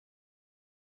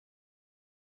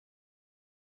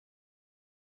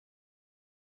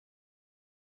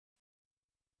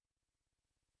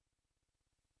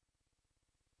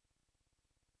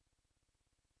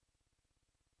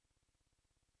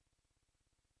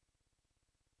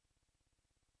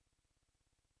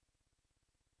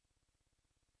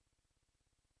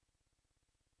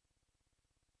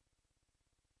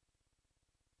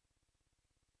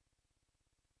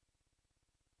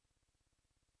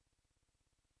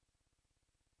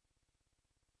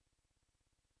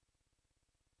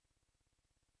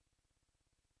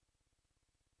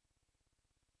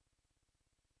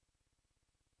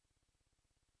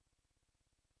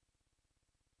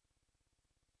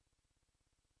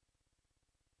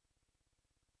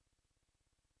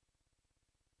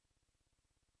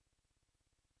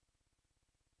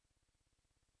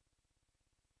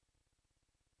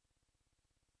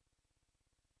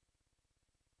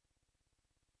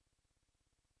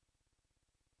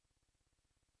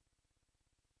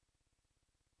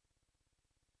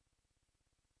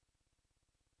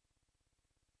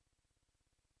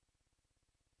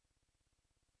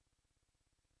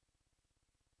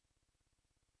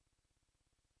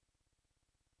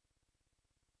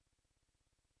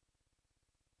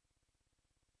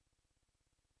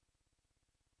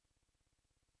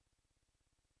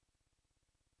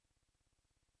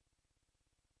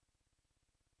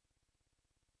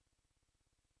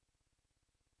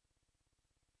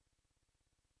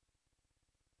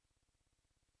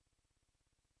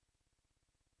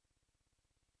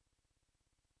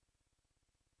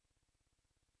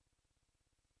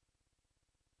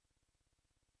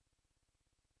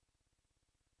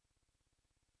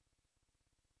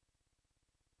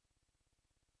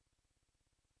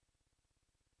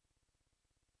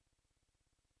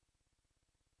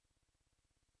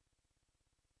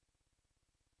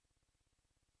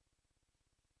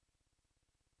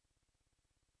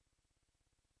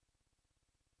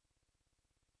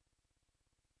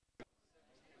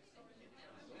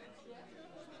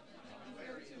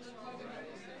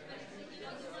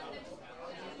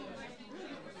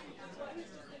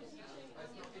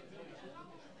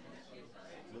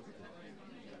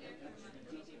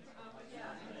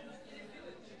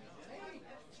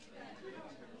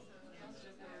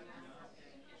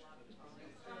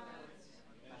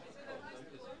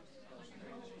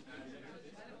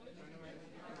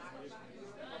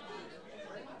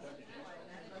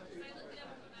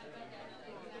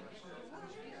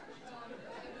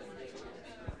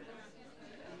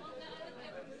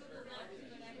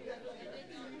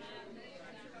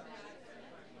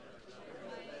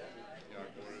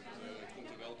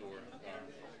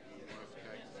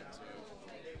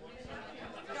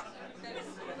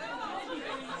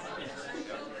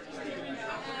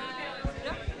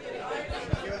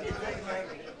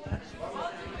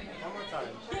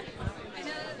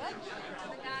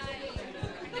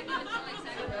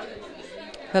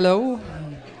Hello.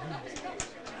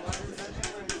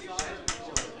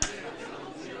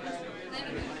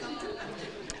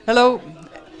 Hello,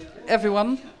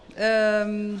 everyone.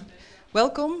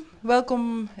 Welcome.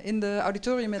 Welcome in the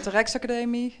auditorium at the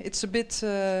Rijksakademie. It's a bit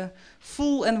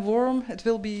full and warm. It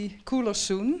will be cooler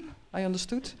soon, I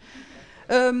understood.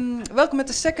 Welcome at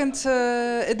the second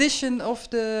edition of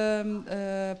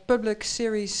the public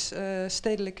series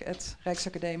Stedelijk at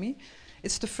Rijksakademie.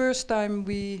 It's the first time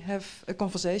we have a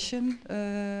conversation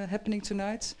happening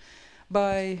tonight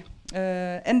by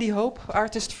Andy Hope,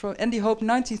 artist from Andy Hope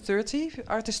 1930,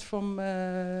 artist from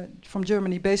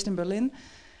Germany, based in Berlin,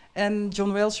 and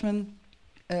John Welchman,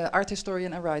 art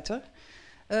historian and writer.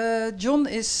 John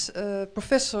is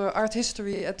professor art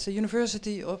history at the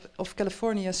University of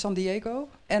California, San Diego,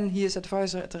 and he is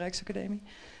advisor at the Rijksakademie.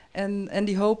 And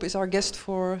Andy Hope is our guest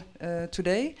for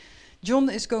today.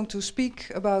 John is going to speak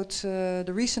about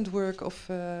the recent work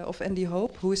of Andy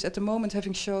Hope, who is at the moment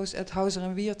having shows at Hauser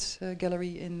and Wirth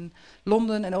Gallery in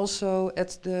London, and also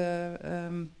at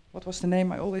the, what was the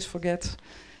name, I always forget,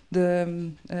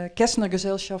 the Kessner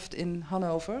Gesellschaft in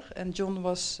Hanover. And John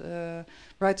was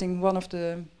writing one of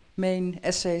the main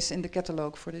essays in the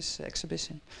catalogue for this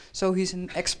exhibition. So he's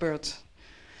an expert.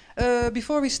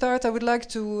 Before we start, I would like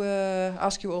to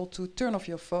ask you all to turn off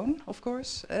your phone, of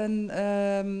course. And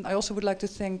I also would like to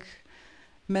thank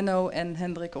Menno and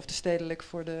Hendrik of the Stedelijk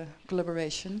for the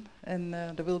collaboration. And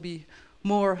there will be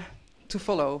more to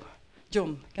follow.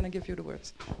 John, can I give you the word?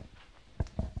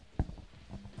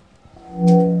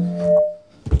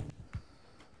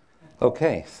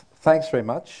 Okay, thanks very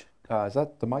much. Is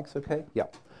that the mic's okay? Yeah.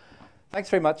 Thanks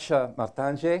very much,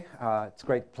 Martanje. It's a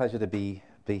great pleasure to be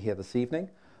here this evening.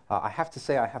 I have to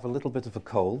say I have a little bit of a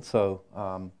cold, so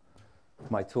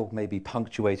my talk may be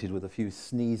punctuated with a few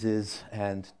sneezes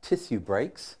and tissue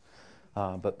breaks,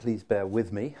 but please bear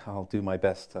with me. I'll do my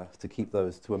best to keep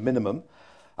those to a minimum.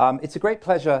 It's a great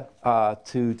pleasure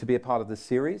to be a part of this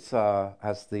series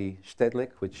as the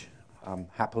Stedelijk, which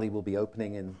happily will be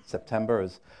opening in September,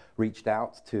 has reached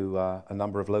out to a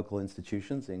number of local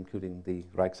institutions, including the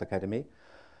Rijksakademie.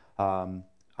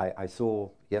 I saw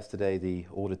yesterday the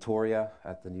auditoria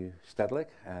at the new Stedelijk,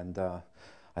 and I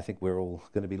think we're all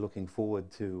going to be looking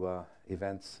forward to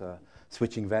events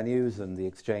switching venues and the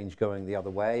exchange going the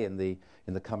other way in the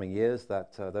coming years.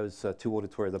 Those two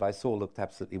auditoria that I saw looked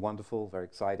absolutely wonderful, very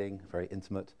exciting, very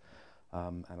intimate,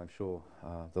 and I'm sure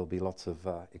there'll be lots of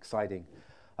exciting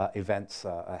events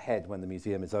ahead when the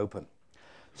museum is open.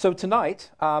 So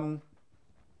tonight, what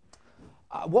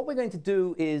we're going to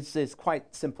do is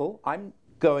quite simple. I'm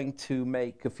going to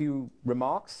make a few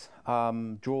remarks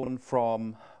drawn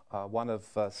from one of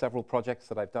several projects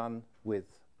that I've done with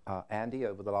Andy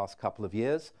over the last couple of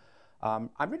years.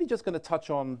 I'm really just going to touch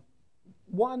on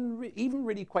one even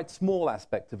really quite small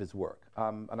aspect of his work.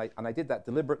 And I did that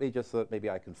deliberately just so that maybe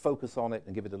I can focus on it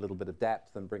and give it a little bit of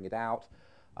depth and bring it out.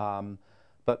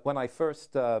 But when I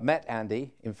first met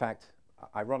Andy, in fact,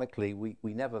 ironically,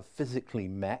 we never physically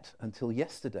met until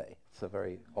yesterday. It's a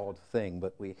very odd thing,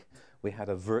 but we had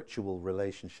a virtual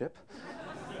relationship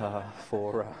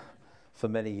for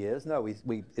many years. No,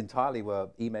 we entirely were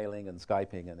emailing and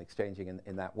Skyping and exchanging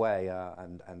in that way.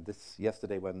 And this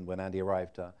yesterday, when Andy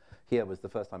arrived here, was the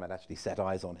first time I'd actually set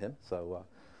eyes on him. So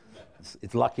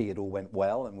it's lucky it all went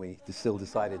well, and we still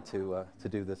decided to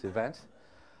do this event.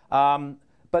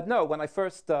 But no, when I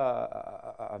first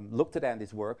looked at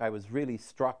Andy's work, I was really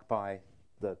struck by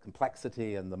the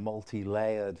complexity and the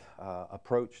multi-layered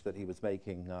approach that he was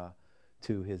making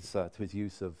to his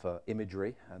use of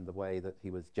imagery, and the way that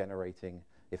he was generating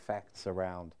effects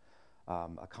around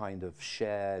a kind of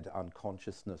shared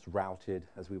unconsciousness routed,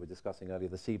 as we were discussing earlier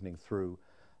this evening, through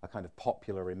a kind of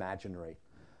popular imaginary.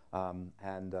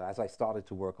 And as I started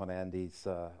to work on Andy's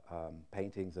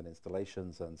paintings and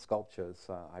installations and sculptures,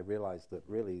 I realized that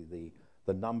really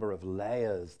the number of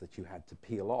layers that you had to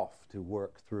peel off to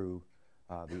work through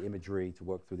the imagery, to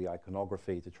work through the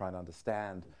iconography, to try and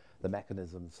understand the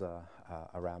mechanisms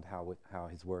around how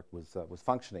his work was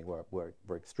functioning were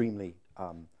extremely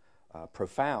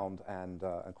profound and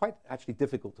quite actually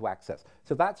difficult to access.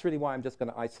 So that's really why I'm just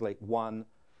going to isolate one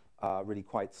really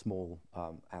quite small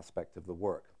aspect of the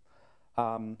work.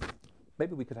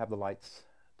 Maybe we could have the lights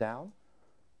down.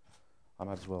 I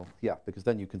might as well, yeah, because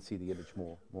then you can see the image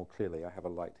more clearly. I have a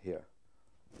light here.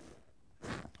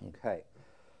 Okay.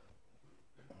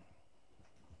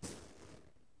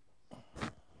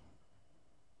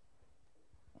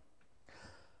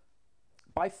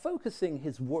 By focusing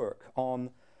his work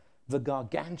on the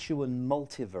gargantuan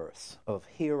multiverse of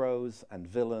heroes and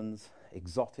villains,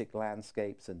 exotic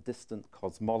landscapes and distant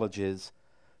cosmologies,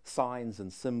 signs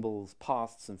and symbols,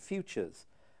 pasts and futures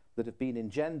that have been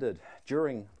engendered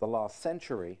during the last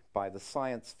century by the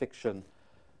science fiction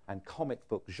and comic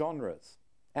book genres,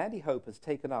 Andy Hope has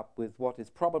taken up with what is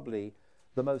probably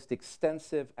the most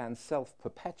extensive and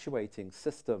self-perpetuating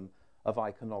system of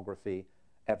iconography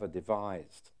ever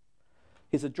devised.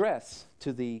 His address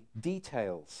to the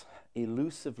details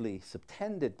elusively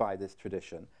subtended by this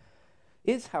tradition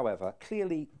is, however,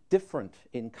 clearly different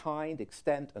in kind,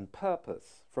 extent, and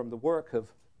purpose from the work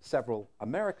of several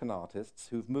American artists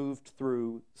who've moved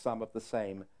through some of the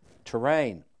same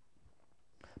terrain.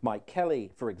 Mike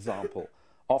Kelly, for example,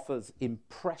 offers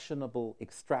impressionable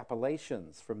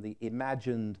extrapolations from the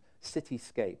imagined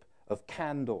cityscape of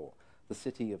Kandor, the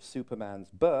city of Superman's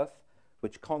birth,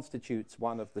 which constitutes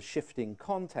one of the shifting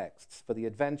contexts for the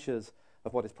adventures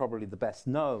of what is probably the best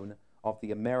known of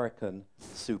the American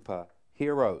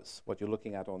superheroes. What you're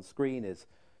looking at on screen is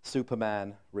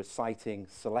Superman reciting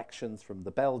selections from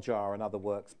The Bell Jar and other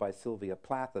works by Sylvia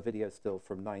Plath, a video still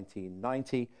from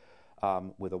 1990,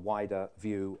 with a wider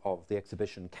view of the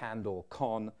exhibition Kandor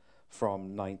Con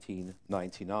from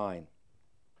 1999.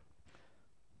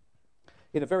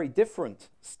 In a very different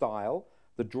style,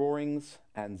 the drawings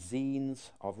and zines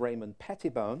of Raymond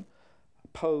Pettibone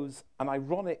pose an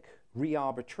ironic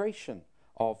re-arbitration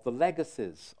of the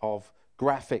legacies of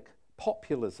graphic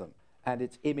populism and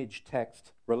its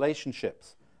image-text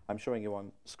relationships. I'm showing you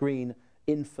on screen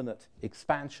Infinite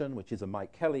Expansion, which is a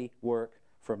Mike Kelly work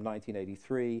from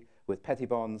 1983, with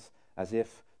Pettibone's as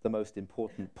if the most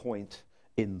important point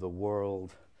in the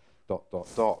world, ...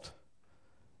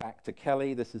 Back to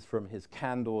Kelly, this is from his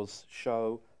Kandor's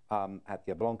show at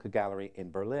the Jablonka Gallery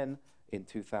in Berlin in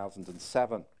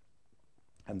 2007.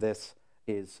 And this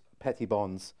is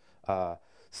Pettibone's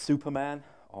Superman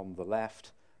on the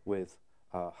left with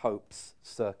Hope's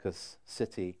Circus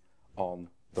City on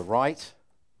the right,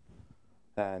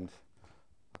 and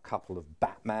a couple of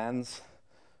Batmans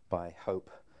by Hope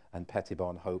and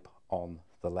Pettibone, Hope on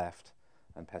the left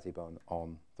and Pettibone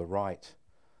on the right.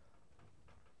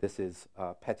 This is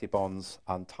Pettibone's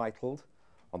Untitled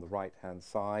on the right-hand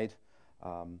side,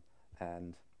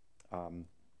 and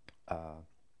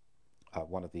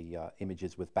one of the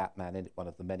images with Batman in it, one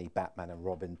of the many Batman and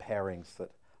Robin pairings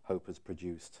that Hope has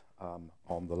produced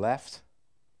on the left.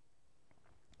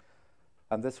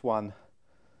 And this one,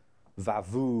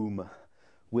 Vavoom,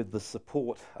 with the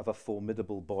support of a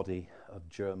formidable body of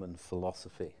German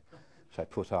philosophy, which I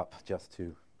put up just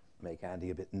to make Andy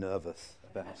a bit nervous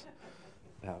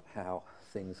about how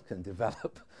things can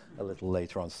develop a little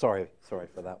later on. Sorry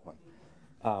for that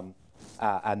one.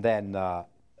 And then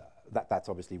that's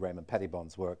obviously Raymond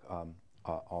Pettibone's work on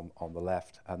the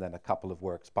left, and then a couple of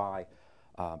works by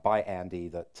Andy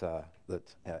that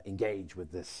engage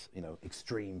with this,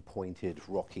 extreme pointed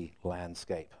rocky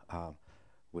landscape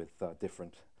with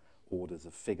different orders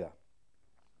of figure.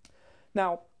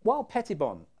 Now, while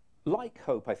Pettibone, like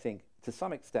Hope, I think, to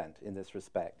some extent in this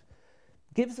respect,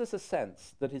 gives us a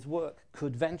sense that his work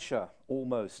could venture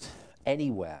almost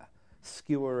anywhere,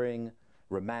 skewering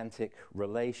romantic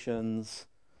relations,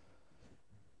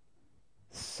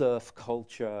 surf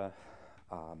culture,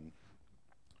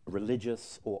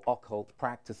 religious or occult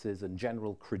practices, and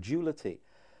general credulity.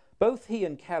 Both he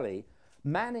and Kelly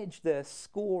manage their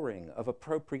scoring of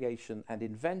appropriation and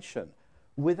invention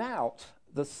without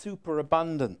the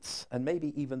superabundance and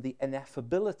maybe even the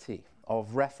ineffability of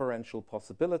referential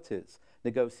possibilities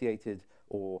negotiated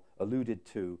or alluded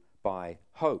to by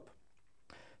Hope.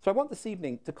 So I want this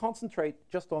evening to concentrate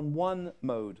just on one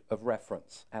mode of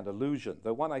reference and allusion,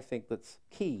 though one I think that's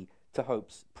key to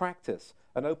Hope's practice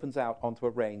and opens out onto a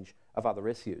range of other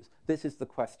issues. This is the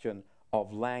question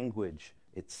of language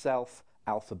itself,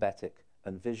 alphabetic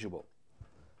and visual.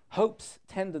 Hope's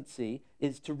tendency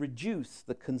is to reduce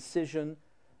the concision,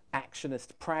 actionist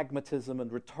pragmatism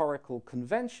and rhetorical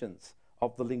conventions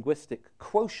of the linguistic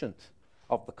quotient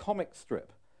of the comic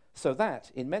strip, so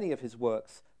that in many of his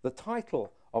works the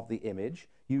title of the image,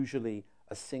 usually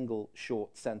a single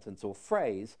short sentence or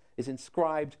phrase, is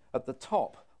inscribed at the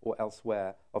top or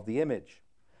elsewhere of the image.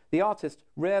 The artist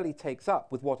rarely takes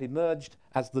up with what emerged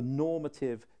as the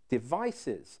normative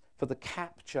devices for the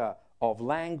capture of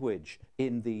language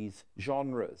in these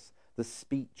genres, the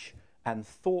speech and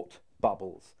thought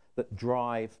bubbles that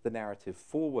drive the narrative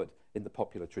forward in the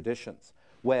popular traditions.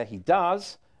 Where he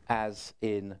does, as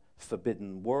in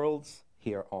Forbidden Worlds,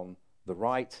 here on the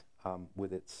right,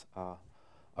 with its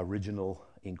original,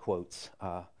 in quotes,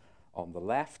 on the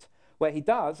left, where he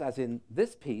does, as in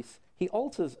this piece, he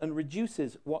alters and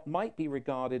reduces what might be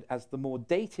regarded as the more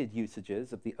dated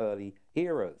usages of the early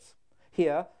eras.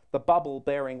 Here, the bubble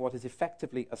bearing what is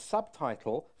effectively a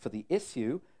subtitle for the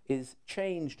issue is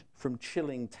changed from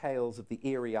chilling tales of the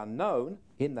eerie unknown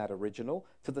in that original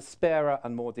to the sparer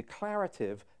and more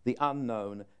declarative The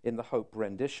Unknown in the Hope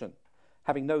rendition.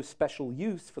 Having no special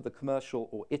use for the commercial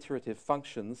or iterative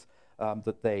functions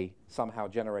that they somehow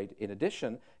generate in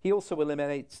addition, he also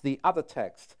eliminates the other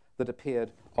text that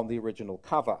appeared on the original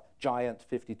cover, giant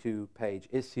 52-page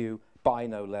issue, by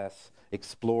no less,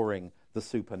 exploring the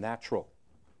supernatural.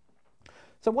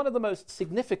 So one of the most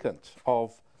significant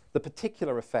of the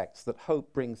particular effects that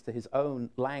Hope brings to his own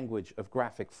language of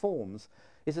graphic forms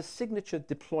is a signature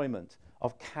deployment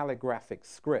of calligraphic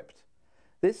script.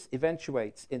 This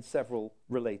eventuates in several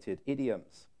related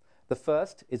idioms. The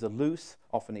first is a loose,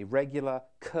 often irregular,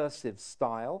 cursive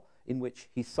style in which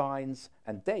he signs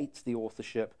and dates the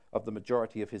authorship of the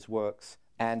majority of his works,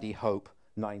 Andy Hope,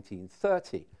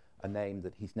 1930, a name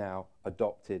that he's now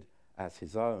adopted as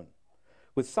his own.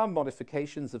 With some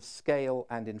modifications of scale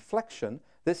and inflection,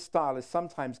 this style is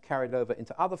sometimes carried over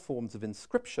into other forms of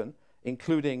inscription,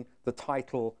 including the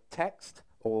title text,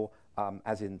 or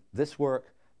as in this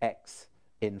work, Ex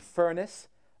Infernis,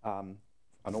 an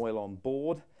oil on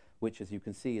board, which, as you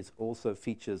can see, also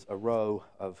features a row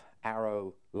of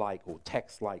arrow-like or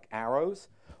text-like arrows,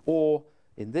 or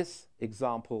in this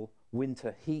example,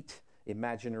 Winter Heat,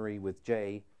 imaginary with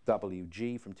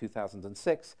JWG from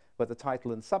 2006, where the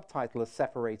title and subtitle are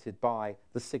separated by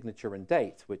the signature and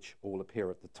date, which all appear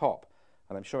at the top.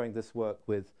 And I'm showing this work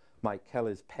with Mike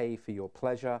Kelly's Pay for Your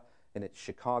Pleasure in its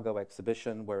Chicago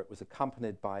exhibition, where it was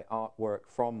accompanied by artwork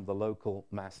from the local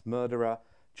mass murderer,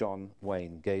 John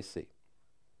Wayne Gacy,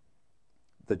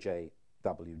 the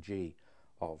JWG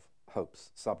of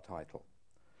Hope's subtitle.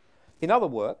 In other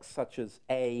works, such as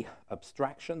A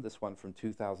Abstraction, this one from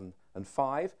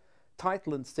 2005,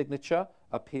 title and signature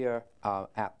appear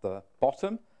at the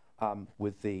bottom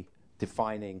with the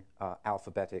defining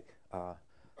alphabetic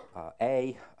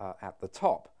A at the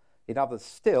top. In others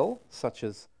still, such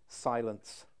as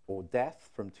Silence or Death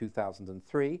from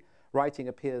 2003, writing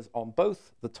appears on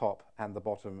both the top and the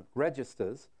bottom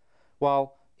registers,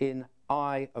 while in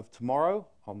Eye of Tomorrow,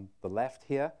 on the left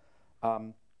here,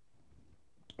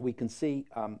 we can see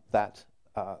that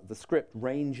the script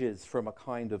ranges from a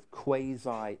kind of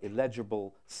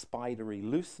quasi-illegible spidery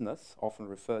looseness, often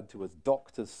referred to as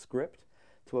doctor's script,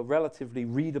 to a relatively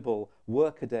readable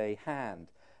workaday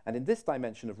hand, and in this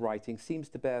dimension of writing seems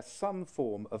to bear some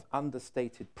form of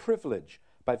understated privilege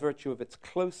by virtue of its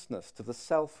closeness to the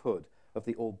selfhood of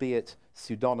the albeit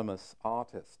pseudonymous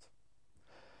artist.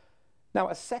 Now,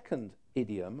 a second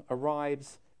idiom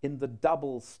arrives in the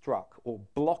double-struck or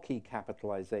blocky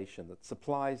capitalization that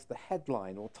supplies the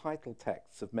headline or title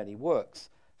texts of many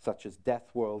works, such as Death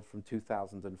World from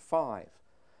 2005.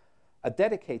 A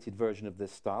dedicated version of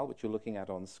this style, which you're looking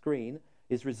at on screen,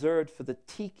 is reserved for the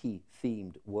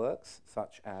tiki-themed works,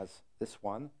 such as this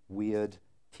one, Weird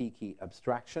Tiki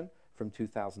Abstraction from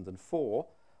 2004,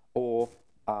 or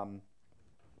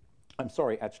I'm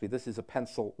sorry, actually, this is a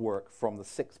pencil work from the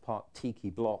 6-part Tiki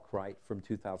block, right, from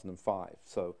 2005.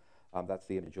 So that's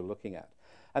the image you're looking at.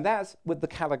 And as with the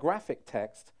calligraphic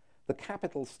text, the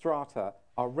capital strata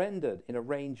are rendered in a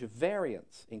range of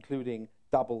variants, including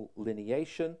double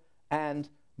lineation and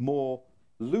more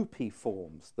loopy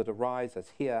forms that arise,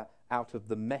 as here, out of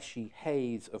the meshy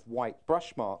haze of white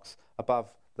brush marks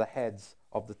above the heads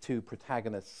of the two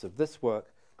protagonists of this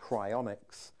work,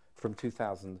 Cryonics from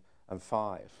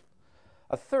 2005.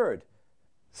 A third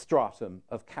stratum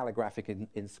of calligraphic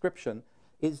inscription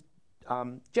is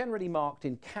generally marked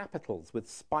in capitals with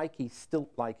spiky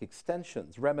stilt-like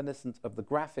extensions, reminiscent of the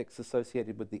graphics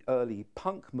associated with the early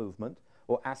punk movement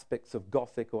or aspects of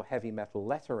Gothic or heavy metal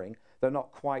lettering. They're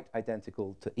not quite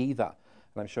identical to either.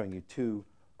 And I'm showing you two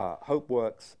Hope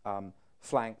works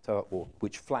flanked,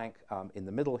 which flank in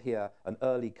the middle here, an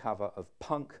early cover of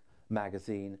Punk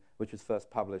magazine, which was first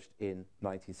published in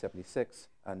 1976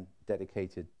 and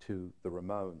dedicated to the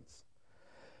Ramones.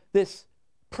 This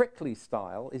prickly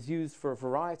style is used for a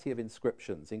variety of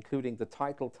inscriptions, including the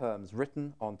title terms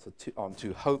written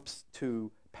onto Hope's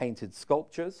two painted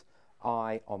sculptures,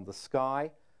 Eye on the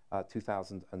Sky,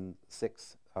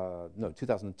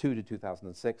 2002 to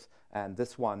 2006, and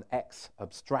this one, Ex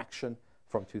Abstraction,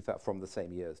 from the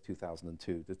same years,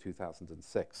 2002 to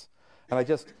 2006. And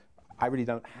I really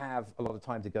don't have a lot of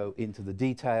time to go into the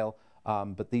detail,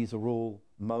 but these are all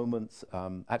moments,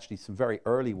 actually some very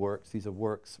early works. These are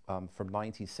works from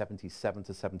 1977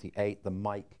 to 78, the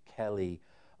Mike Kelly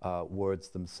words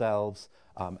themselves,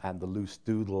 and the loose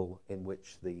doodle in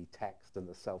which the text and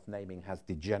the self-naming has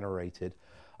degenerated,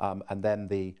 and then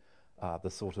the the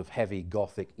sort of heavy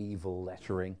Gothic evil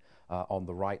lettering on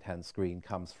the right-hand screen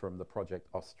comes from the Project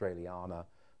Australiana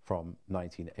from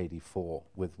 1984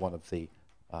 with one of the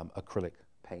acrylic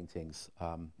paintings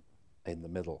in the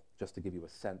middle, just to give you a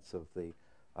sense of the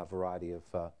variety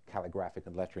of calligraphic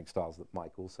and lettering styles that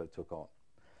Mike also took on.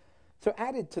 So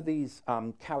added to these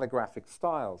calligraphic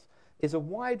styles is a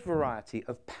wide variety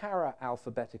of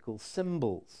para-alphabetical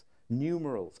symbols,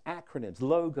 numerals, acronyms,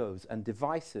 logos, and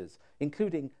devices,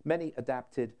 including many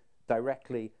adapted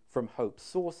directly from Hope's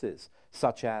sources,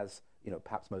 such as,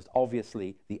 perhaps most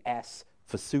obviously, the S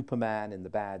for Superman in the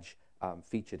badge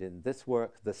featured in this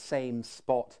work, the same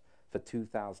spot for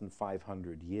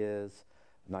 2,500 years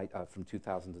from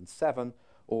 2007,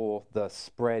 or the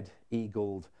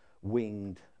spread-eagled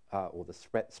winged or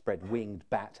the spread-winged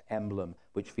bat emblem,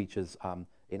 which features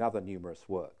in other numerous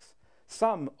works.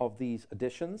 Some of these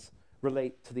additions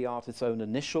relate to the artist's own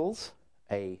initials,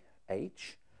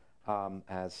 A.H.,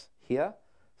 as here.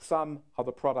 Some are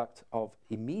the product of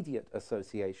immediate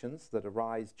associations that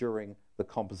arise during the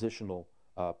compositional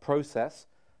process,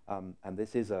 and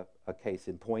this is a case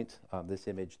in point. This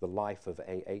image, The Life of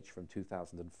A.H. from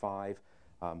 2005,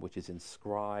 which is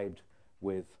inscribed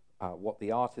with what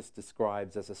the artist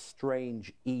describes as a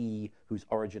strange E whose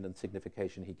origin and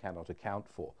signification he cannot account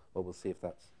for. Well, we'll see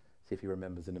if he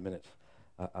remembers in a minute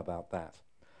about that.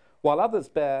 While others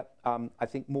bear, I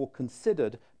think, more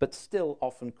considered but still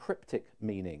often cryptic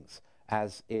meanings,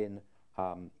 as in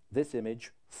this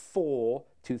image, 4,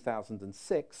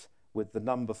 2006, with the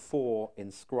number 4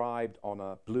 inscribed on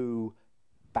a blue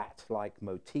bat-like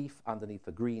motif underneath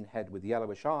a green head with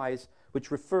yellowish eyes,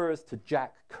 which refers to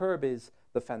Jack Kirby's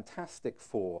The Fantastic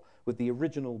Four, with the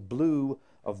original blue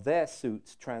of their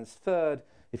suits transferred,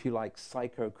 if you like,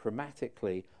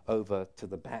 psychochromatically over to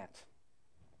the bat.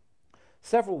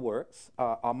 Several works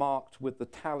are marked with the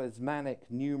talismanic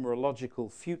numerological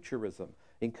futurism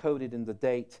encoded in the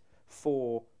date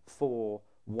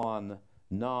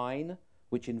 4419,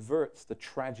 which inverts the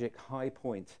tragic high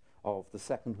point of the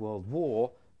Second World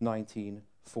War,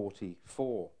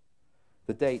 1944.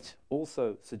 The date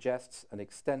also suggests an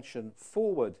extension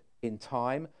forward in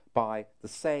time by the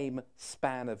same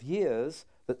span of years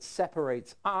that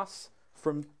separates us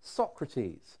from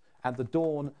Socrates and the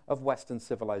dawn of Western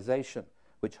civilization,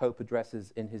 which Hope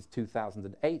addresses in his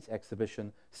 2008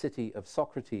 exhibition, City of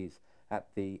Socrates,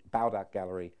 at the Baudak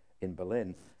Gallery in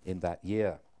Berlin in that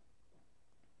year.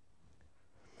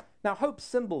 Now, Hope's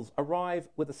symbols arrive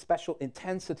with a special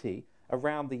intensity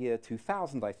around the year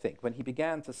 2000, I think, when he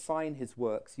began to sign his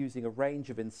works using a range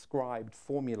of inscribed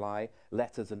formulae,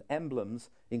 letters, and emblems,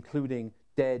 including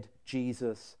dead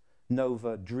Jesus,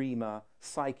 Nova, Dreamer,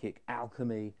 Psychic,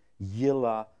 Alchemy,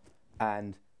 Yilla,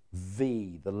 and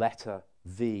V, the letter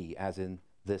V, as in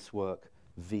this work,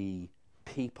 V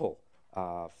People,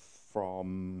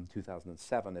 from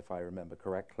 2007, if I remember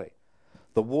correctly.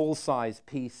 The wall-size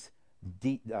piece,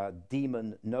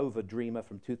 Demon Nova Dreamer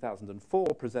from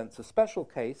 2004, presents a special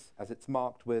case as it's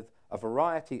marked with a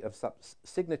variety of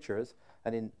signatures,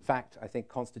 and in fact, I think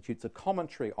constitutes a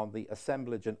commentary on the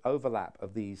assemblage and overlap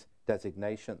of these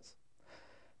designations.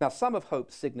 Now, some of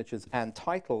Hope's signatures and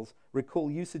titles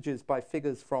recall usages by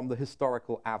figures from the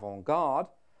historical avant-garde,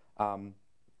 and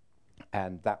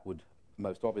that would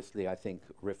most obviously, I think,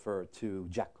 refer to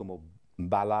Giacomo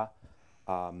Balla,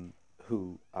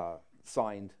 who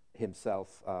signed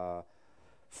himself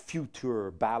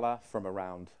Futur Balla from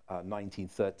around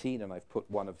 1913, and I've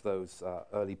put one of those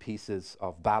early pieces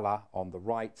of Balla on the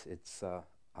right. It's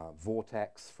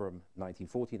Vortex from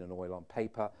 1914, an oil on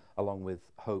paper, along with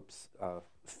Hope's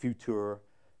Futur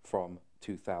from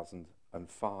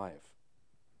 2005.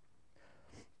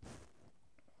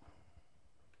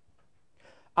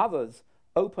 Others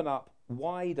open up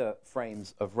wider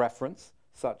frames of reference,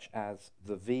 such as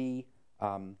the V,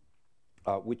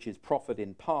 which is proffered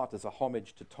in part as a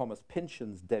homage to Thomas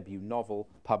Pynchon's debut novel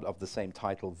of the same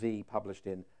title, V, published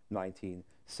in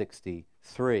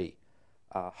 1963.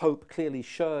 Hope clearly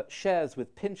shares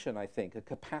with Pynchon, I think, a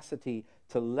capacity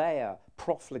to layer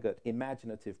profligate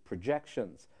imaginative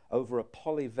projections over a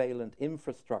polyvalent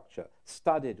infrastructure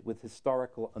studded with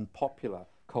historical and popular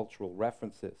cultural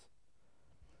references.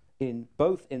 In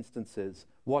both instances,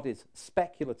 what is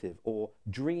speculative or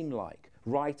dreamlike,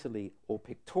 writerly or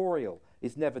pictorial,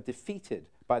 is never defeated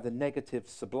by the negative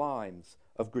sublimes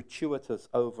of gratuitous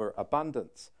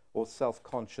overabundance or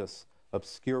self-conscious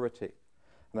obscurity.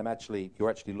 And you're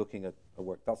actually looking at a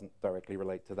work that doesn't directly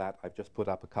relate to that. I've just put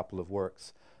up a couple of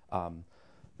works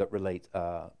that relate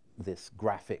this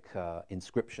graphic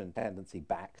inscription tendency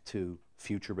back to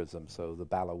futurism. So the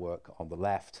Balla work on the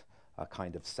left, a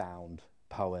kind of sound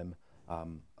poem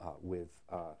with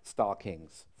Star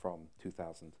Kings from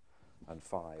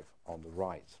 2005 on the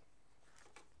right.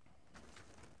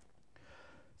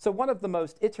 So one of the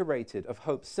most iterated of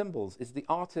Hope's symbols is the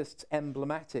artist's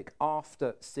emblematic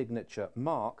after signature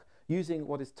mark, using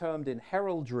what is termed in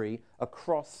heraldry a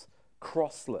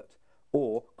crosslet,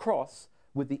 or cross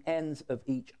with the ends of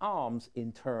each arms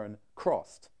in turn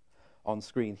crossed. On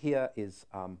screen here is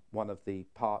one of the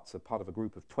parts, a part of a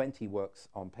group of 20 works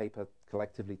on paper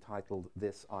collectively titled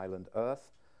This Island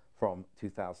Earth from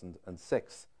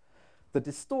 2006. The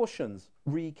distortions,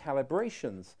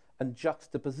 recalibrations, and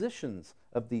juxtapositions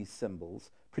of these symbols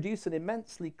produce an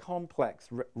immensely complex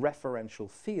referential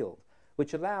field,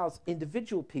 which allows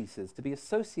individual pieces to be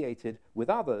associated with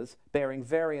others bearing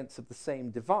variants of the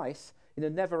same device in a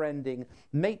never-ending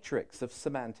matrix of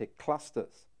semantic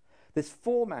clusters. This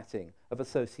formatting of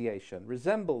association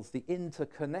resembles the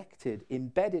interconnected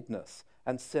embeddedness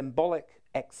and symbolic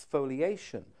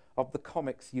exfoliation of the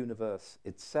comics universe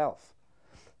itself.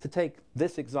 To take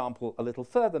this example a little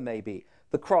further, maybe,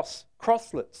 the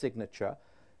crosslet signature,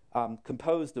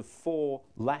 composed of 4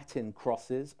 Latin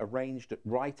crosses arranged at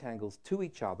right angles to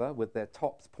each other with their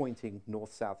tops pointing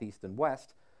north, south, east, and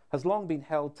west, has long been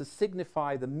held to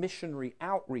signify the missionary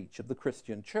outreach of the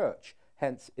Christian Church,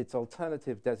 hence its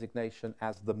alternative designation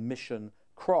as the Mission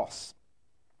Cross.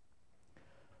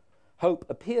 Hope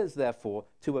appears, therefore,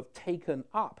 to have taken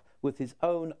up with his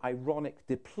own ironic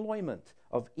deployment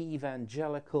of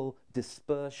evangelical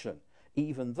dispersion,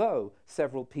 even though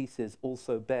several pieces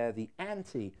also bear the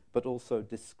anti but also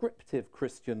descriptive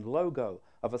Christian logo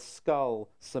of a skull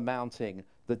surmounting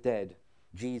the dead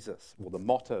Jesus, or the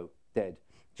motto, Dead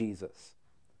Jesus.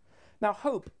 Now,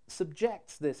 Hope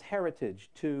subjects this heritage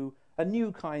to a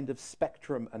new kind of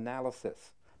spectrum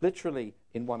analysis, literally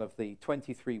in one of the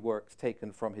 23 works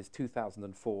taken from his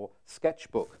 2004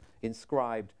 sketchbook,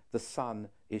 inscribed "The Sun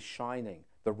is Shining,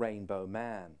 the Rainbow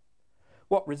Man."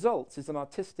 What results is an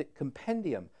artistic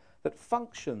compendium that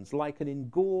functions like an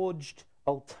engorged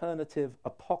alternative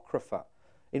apocrypha,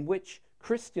 in which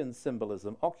Christian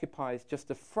symbolism occupies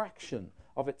just a fraction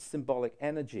of its symbolic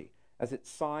energy, as its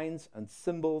signs and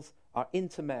symbols are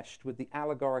intermeshed with the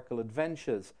allegorical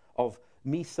adventures of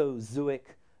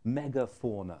Mesozoic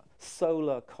megafauna,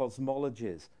 solar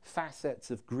cosmologies,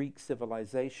 facets of Greek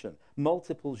civilization,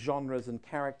 multiple genres and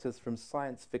characters from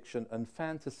science fiction and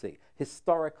fantasy,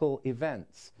 historical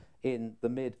events in the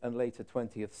mid and later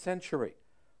 20th century,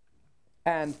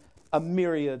 and a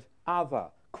myriad other,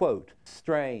 quote,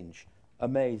 strange,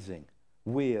 amazing,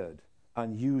 weird,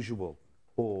 unusual,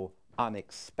 or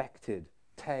unexpected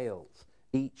tales,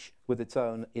 each with its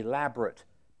own elaborate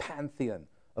pantheon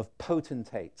of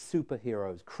potentates,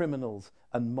 superheroes, criminals,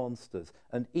 and monsters,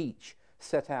 and each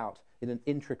set out in an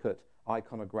intricate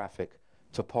iconographic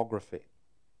topography.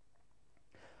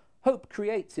 Hope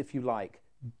creates, if you like,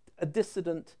 a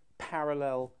dissident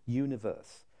parallel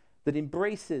universe that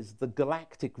embraces the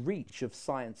galactic reach of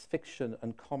science fiction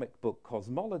and comic book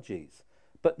cosmologies,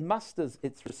 but musters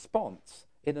its response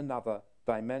in another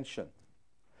dimension.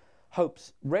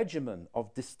 Hope's regimen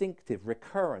of distinctive,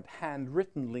 recurrent,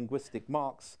 handwritten linguistic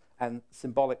marks and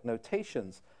symbolic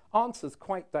notations answers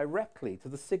quite directly to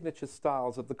the signature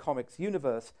styles of the comics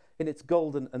universe in its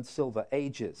golden and silver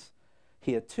ages.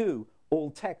 Here, too,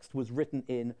 all text was written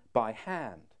in by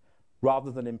hand.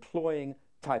 Rather than employing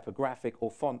typographic or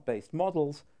font-based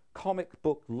models, comic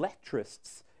book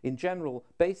lettrists in general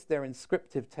based their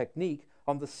inscriptive technique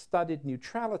on the studied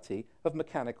neutrality of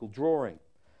mechanical drawing.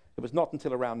 It was not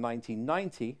until around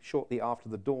 1990, shortly after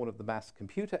the dawn of the mass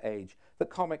computer age, that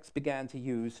comics began to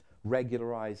use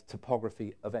regularized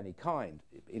typography of any kind,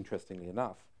 interestingly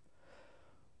enough.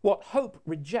 What Hope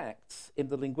rejects in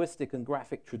the linguistic and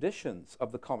graphic traditions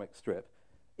of the comic strip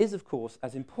is, of course,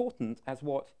 as important as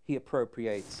what he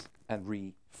appropriates and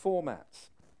reformats.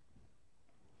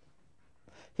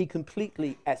 He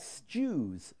completely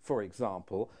eschews, for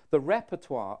example, the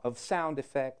repertoire of sound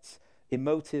effects,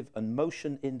 emotive and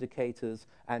motion indicators,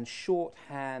 and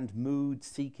shorthand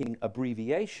mood-seeking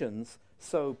abbreviations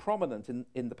so prominent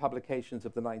in the publications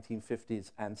of the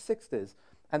 1950s and 60s,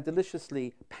 and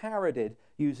deliciously parodied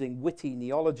using witty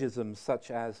neologisms such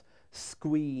as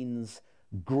squeens,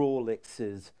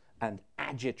 grawlixes, and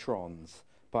agitrons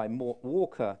by Mort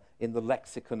Walker in the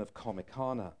Lexicon of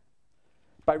Comicana.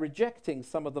 By rejecting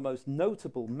some of the most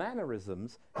notable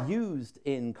mannerisms used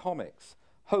in comics,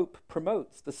 Hope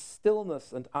promotes the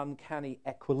stillness and uncanny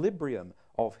equilibrium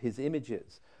of his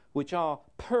images, which are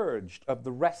purged of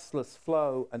the restless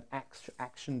flow and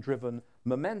action-driven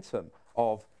momentum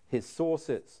of his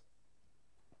sources.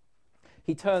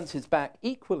 He turns his back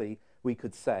equally, we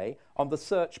could say, on the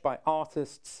search by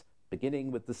artists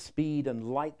beginning with the speed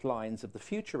and light lines of the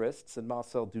Futurists and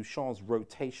Marcel Duchamp's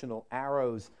rotational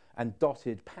arrows and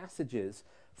dotted passages,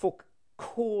 for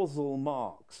causal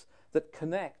marks that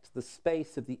connect the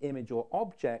space of the image or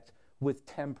object with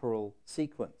temporal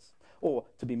sequence. Or,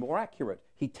 to be more accurate,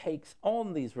 he takes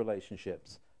on these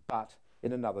relationships, but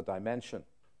in another dimension.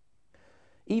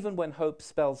 Even when Hope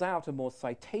spells out a more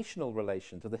citational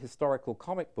relation to the historical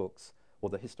comic books, or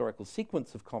the historical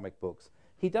sequence of comic books,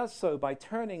 he does so by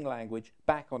turning language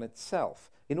back on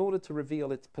itself in order to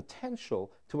reveal its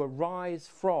potential to arise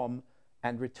from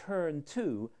and return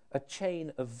to a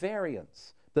chain of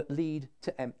variants that lead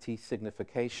to empty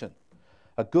signification.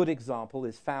 A good example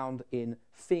is found in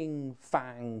Fing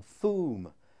Fang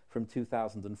Foom from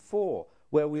 2004,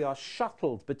 where we are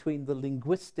shuttled between the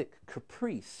linguistic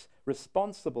caprice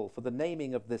responsible for the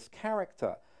naming of this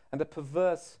character and a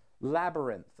perverse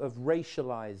labyrinth of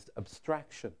racialized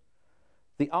abstraction.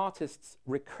 The artist's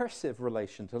recursive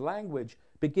relation to language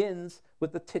begins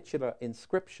with the titular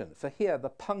inscription, for here the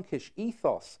punkish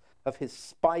ethos of his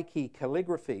spiky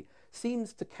calligraphy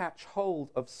seems to catch hold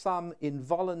of some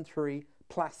involuntary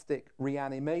plastic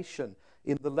reanimation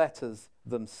in the letters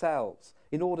themselves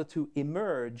in order to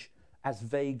emerge as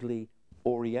vaguely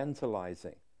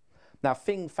orientalizing. Now,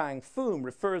 Fing Fang Foom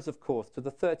refers, of course, to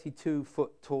the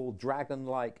 32-foot-tall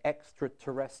dragon-like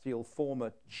extraterrestrial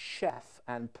former chef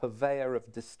and purveyor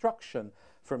of destruction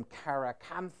from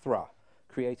Karakanthra,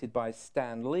 created by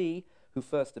Stan Lee, who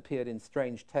first appeared in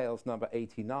Strange Tales number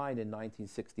 89 in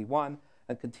 1961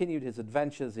 and continued his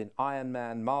adventures in Iron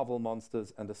Man, Marvel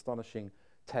Monsters, and Astonishing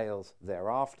Tales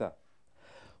thereafter.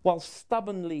 While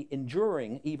stubbornly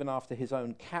enduring even after his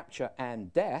own capture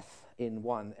and death in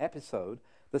one episode,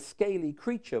 the scaly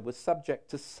creature was subject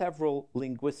to several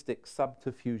linguistic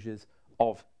subterfuges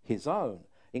of his own,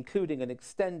 including an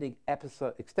extended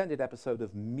episode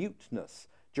of muteness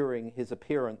during his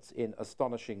appearance in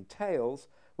Astonishing Tales,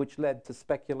 which led to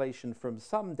speculation from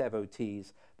some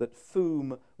devotees that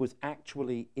Foom was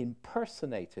actually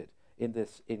impersonated in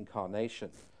this incarnation.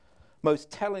 Most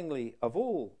telling of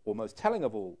all,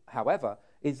 however,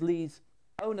 is Lee's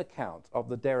own account of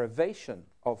the derivation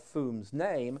of Foom's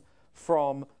name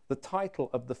from the title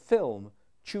of the film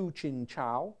Chu Chin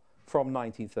Chow from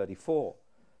 1934.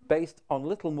 Based on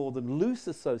little more than loose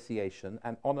association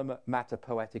and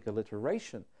onomatopoetic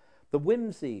alliteration, the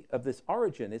whimsy of this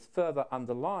origin is further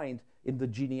underlined in the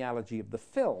genealogy of the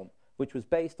film, which was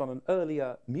based on an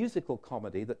earlier musical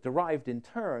comedy that derived in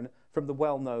turn from the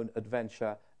well-known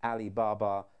adventure Ali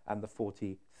Baba and the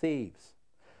 40 Thieves.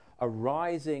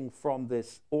 Arising from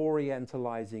this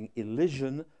orientalizing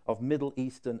elision of Middle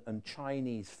Eastern and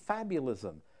Chinese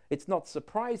fabulism, it's not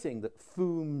surprising that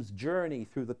Foom's journey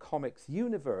through the comics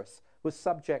universe was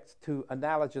subject to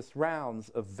analogous rounds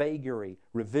of vagary,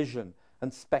 revision,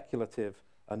 and speculative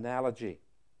analogy.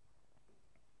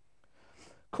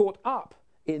 Caught up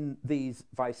in these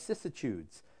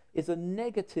vicissitudes is a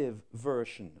negative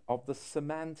version of the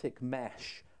semantic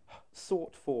mesh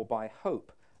sought for by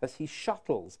Hope as he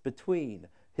shuttles between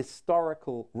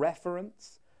historical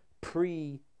reference,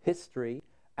 prehistory,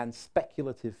 and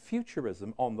speculative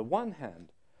futurism on the one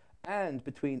hand, and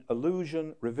between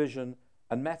allusion, revision,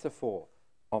 and metaphor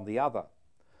on the other.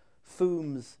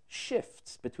 Foom's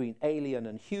shifts between alien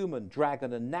and human,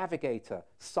 dragon and navigator,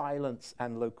 silence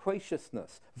and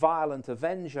loquaciousness, violent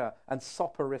avenger and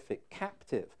soporific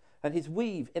captive, and his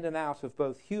weave in and out of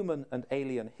both human and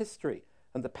alien history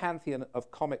and the pantheon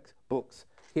of comic books,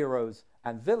 heroes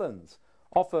and villains,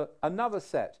 offer another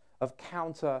set of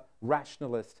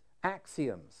counter-rationalist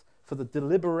axioms for the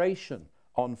deliberation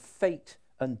on fate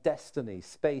and destiny,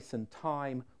 space and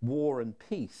time, war and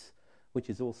peace, which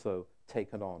is also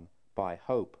taken on by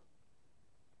Hope.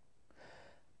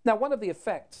 Now, one of the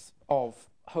effects of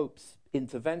Hope's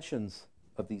interventions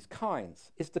of these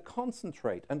kinds is to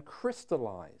concentrate and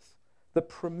crystallize the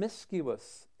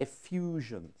promiscuous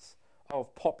effusions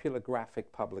of popular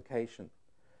graphic publication.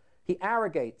 He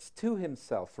arrogates to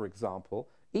himself, for example,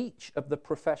 each of the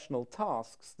professional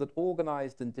tasks that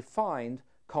organized and defined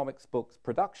comics books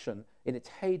production in its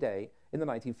heyday in the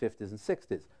 1950s and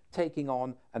 60s, taking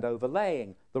on and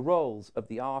overlaying the roles of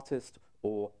the artist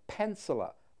or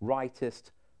penciler,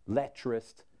 writist,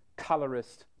 letterist,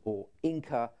 colorist, or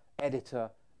inker, editor,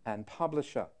 and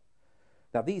publisher.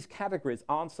 Now, these categories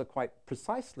answer quite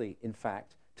precisely, in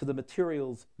fact, to the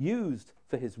materials used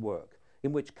for his work,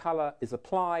 in which color is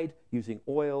applied using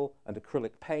oil and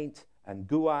acrylic paint and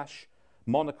gouache,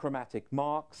 monochromatic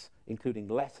marks, including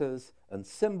letters and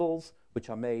symbols, which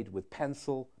are made with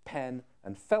pencil, pen,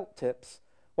 and felt tips,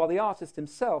 while the artist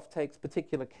himself takes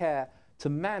particular care to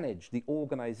manage the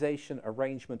organization,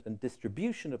 arrangement, and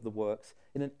distribution of the works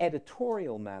in an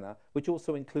editorial manner, which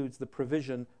also includes the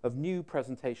provision of new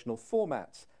presentational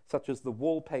formats, such as the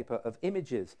wallpaper of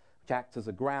images, which act as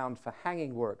a ground for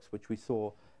hanging works, which we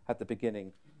saw at the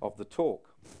beginning of the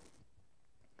talk.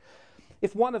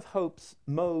 If one of Hope's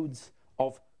modes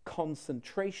of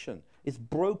concentration is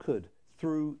brokered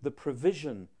through the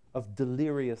provision of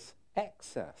delirious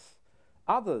excess,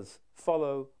 others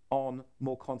follow on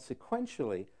more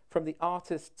consequentially from the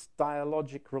artist's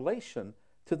dialogic relation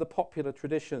to the popular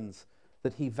traditions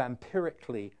that he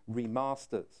vampirically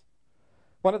remasters.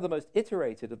 One of the most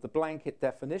iterated of the blanket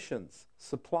definitions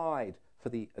supplied for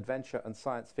the adventure and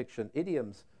science fiction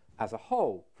idioms as a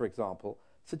whole, for example,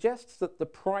 suggests that the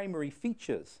primary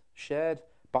features shared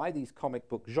by these comic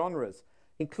book genres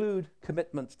include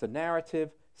commitments to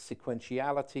narrative,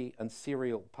 sequentiality, and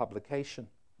serial publication.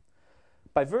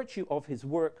 By virtue of his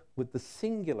work with the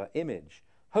singular image,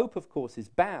 Hope, of course, is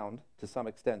bound, to some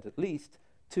extent at least,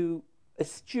 to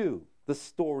eschew the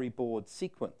storyboard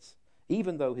sequence,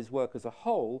 even though his work as a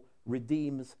whole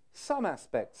redeems some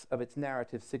aspects of its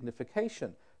narrative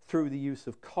signification through the use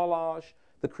of collage,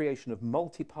 the creation of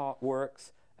multi-part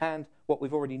works, and what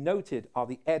we've already noted are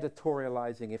the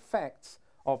editorializing effects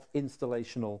of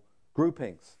installational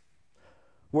groupings.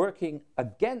 Working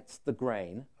against the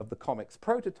grain of the comic's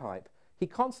prototype, he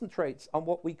concentrates on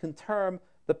what we can term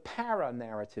the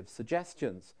para-narrative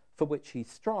suggestions for which he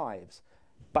strives,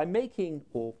 by making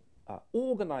or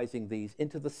organizing these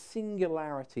into the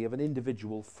singularity of an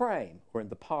individual frame, or in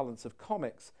the parlance of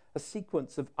comics, a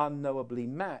sequence of unknowably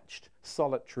matched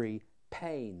solitary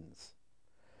panes.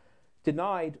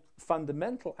 Denied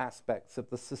fundamental aspects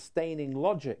of the sustaining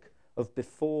logic of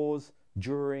befores,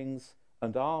 durings,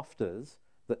 and afters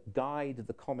that guide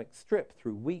the comic strip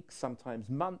through weeks, sometimes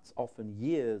months, often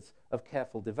years of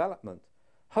careful development,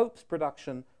 Hope's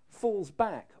production falls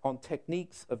back on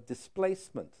techniques of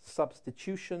displacement,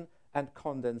 substitution, and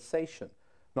condensation,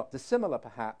 not dissimilar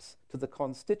perhaps to the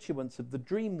constituents of the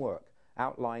dream work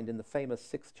outlined in the famous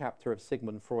 6th chapter of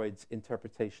Sigmund Freud's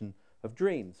interpretation of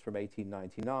dreams from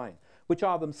 1899, which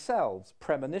are themselves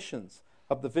premonitions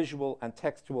of the visual and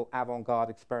textual avant-garde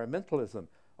experimentalism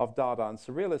of Dada and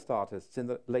Surrealist artists in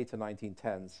the later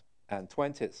 1910s and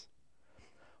 20s.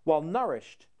 While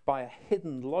nourished by a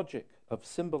hidden logic of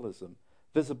symbolism,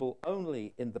 visible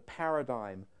only in the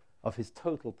paradigm of his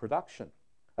total production,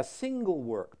 a single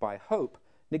work by Hope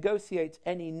negotiates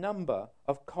any number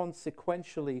of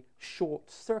consequentially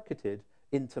short-circuited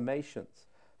intimations,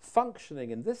 functioning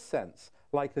in this sense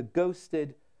like a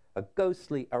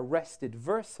ghostly arrested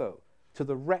verso to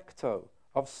the recto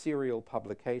of serial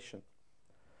publication.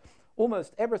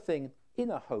 Almost everything in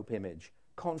a Hope image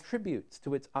contributes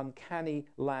to its uncanny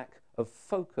lack of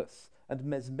focus and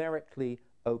mesmerically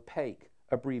opaque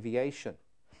abbreviation.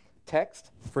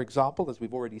 Text, for example, as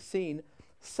we've already seen,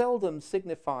 seldom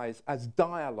signifies as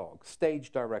dialogue,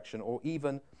 stage direction, or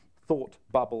even thought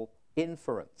bubble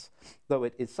inference, though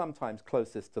it is sometimes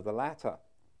closest to the latter.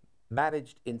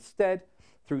 Managed instead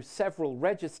through several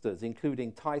registers,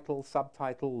 including title,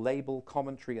 subtitle, label,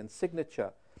 commentary, and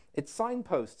signature, it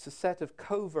signposts a set of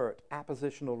covert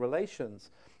appositional relations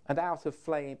and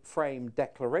out-of-frame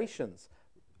declarations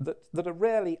that are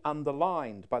rarely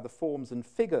underlined by the forms and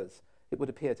figures it would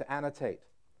appear to annotate.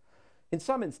 In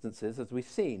some instances, as we've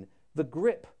seen, the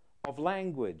grip of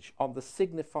language on the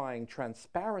signifying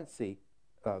transparency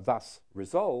thus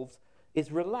resolved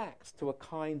is relaxed to a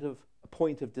kind of a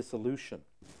point of dissolution.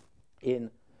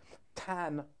 In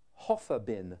Tan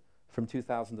Hofferbin from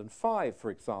 2005, for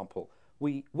example,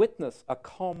 we witness a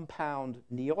compound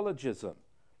neologism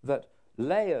that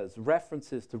layers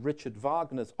references to Richard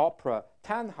Wagner's opera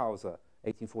Tannhauser,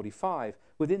 1845,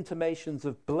 with intimations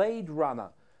of Blade Runner,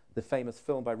 the famous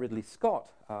film by Ridley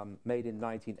Scott, made in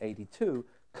 1982,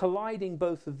 colliding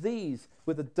both of these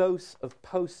with a dose of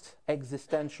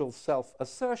post-existential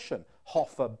self-assertion.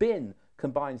 Hoffer-Bin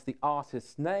combines the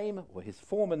artist's name, or his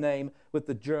former name, with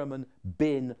the German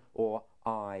bin, or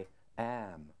I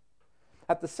am.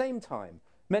 At the same time,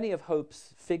 many of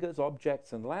Hope's figures,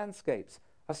 objects, and landscapes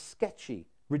are sketchy,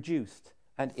 reduced,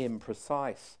 and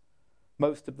imprecise.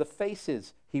 Most of the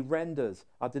faces he renders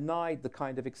are denied the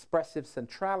kind of expressive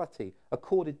centrality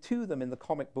accorded to them in the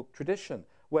comic book tradition,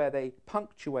 where they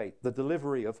punctuate the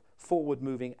delivery of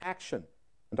forward-moving action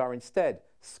and are instead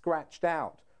scratched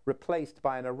out, replaced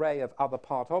by an array of other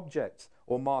part objects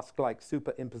or mask-like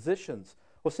superimpositions,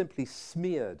 or simply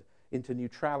smeared into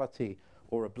neutrality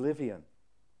or oblivion.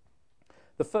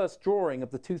 The first drawing of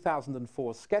the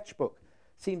 2004 sketchbook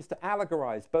seems to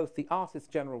allegorize both the artist's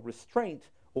general restraint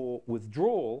or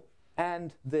withdrawal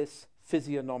and this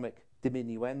physiognomic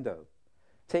diminuendo.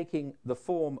 Taking the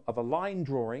form of a line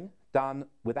drawing done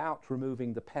without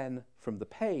removing the pen from the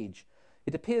page,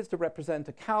 it appears to represent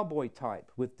a cowboy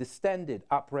type with distended,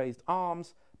 upraised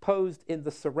arms, posed in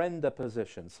the surrender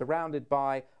position, surrounded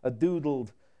by a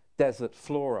doodled desert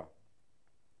flora.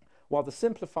 While the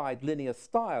simplified linear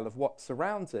style of what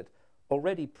surrounds it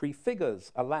already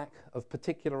prefigures a lack of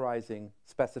particularizing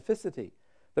specificity,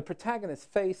 the protagonist's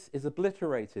face is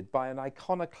obliterated by an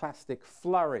iconoclastic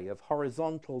flurry of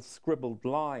horizontal scribbled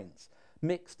lines,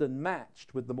 mixed and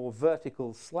matched with the more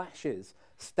vertical slashes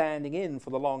standing in for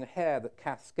the long hair that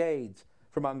cascades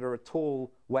from under a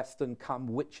tall western-come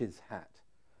witch's hat.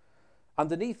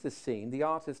 Underneath this scene, the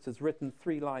artist has written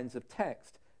 3 lines of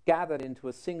text gathered into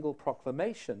a single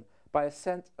proclamation by a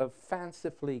set of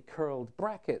fancifully curled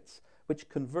brackets which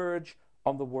converge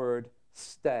on the word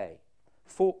stay,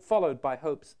 followed by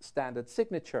Hope's standard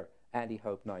signature, Andy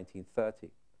Hope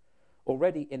 1930.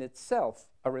 Already in itself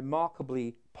a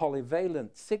remarkably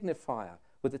polyvalent signifier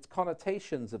with its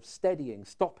connotations of steadying,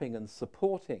 stopping and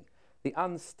supporting, the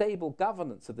unstable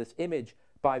governance of this image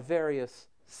by various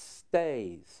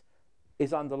stays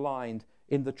is underlined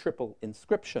in the triple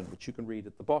inscription, which you can read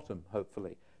at the bottom,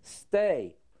 hopefully.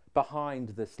 Stay behind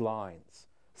this lines.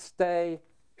 Stay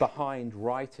behind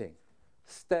writing.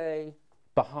 Stay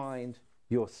behind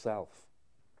yourself.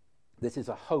 This is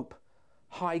a Hope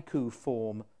haiku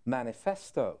form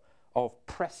manifesto of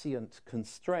prescient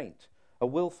constraint, a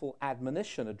willful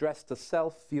admonition addressed to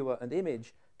self, viewer and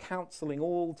image, counseling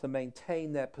all to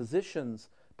maintain their positions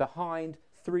behind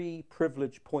 3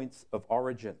 privileged points of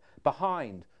origin,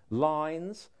 behind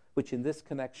lines, which in this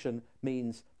connection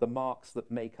means the marks that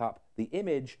make up the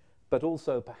image, but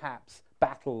also perhaps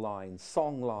battle lines,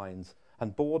 song lines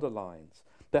and border lines,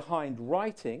 behind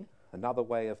writing, another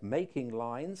way of making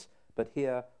lines, but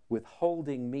here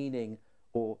withholding meaning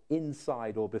or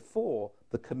inside or before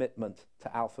the commitment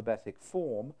to alphabetic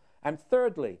form, and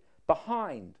thirdly,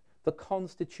 behind the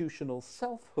constitutional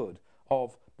selfhood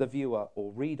of the viewer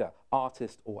or reader,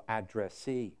 artist or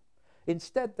addressee.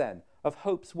 Instead then of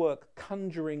Hope's work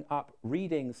conjuring up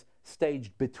readings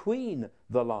staged between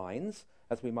the lines,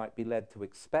 as we might be led to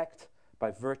expect by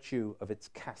virtue of its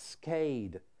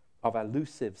cascade of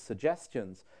elusive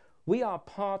suggestions, we are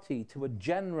party to a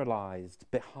generalized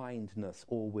behindness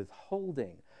or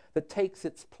withholding that takes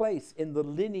its place in the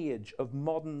lineage of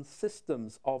modern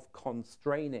systems of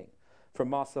constraining, from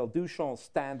Marcel Duchamp's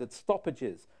standard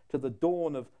stoppages to the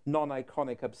dawn of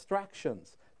non-iconic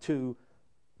abstractions to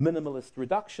minimalist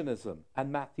reductionism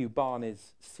and Matthew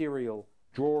Barney's serial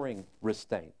drawing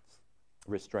restraints.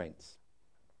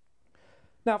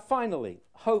 Now finally,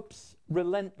 Hope's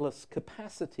relentless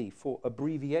capacity for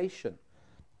abbreviation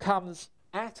comes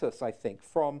at us, I think,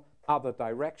 from other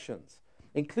directions,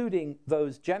 including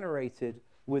those generated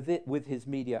with his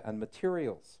media and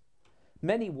materials.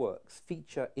 Many works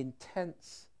feature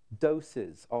intense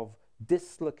doses of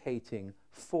dislocating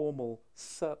formal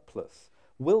surplus,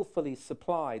 willfully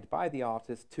supplied by the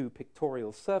artist to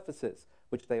pictorial surfaces,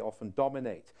 which they often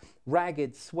dominate.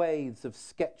 Ragged swathes of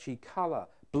sketchy color,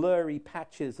 blurry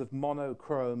patches of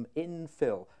monochrome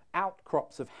infill,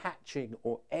 outcrops of hatching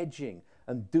or edging,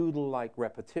 and doodle-like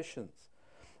repetitions.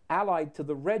 Allied to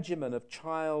the regimen of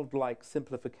childlike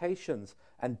simplifications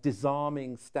and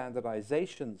disarming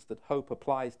standardizations that Hope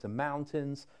applies to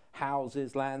mountains,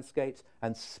 houses, landscapes,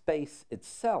 and space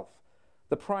itself,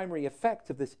 the primary effect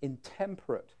of this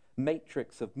intemperate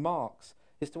matrix of marks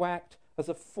is to act as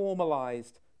a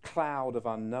formalized cloud of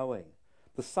unknowing,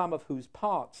 the sum of whose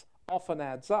parts often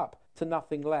adds up to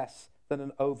nothing less than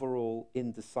an overall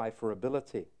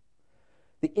indecipherability.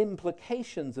 The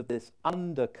implications of this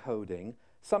undercoding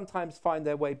sometimes find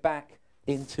their way back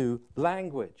into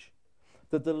language,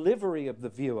 the delivery of the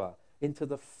viewer into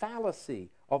the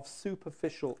fallacy of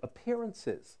superficial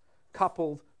appearances,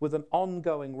 coupled with an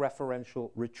ongoing referential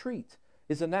retreat,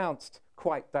 is announced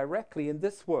quite directly in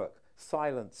this work,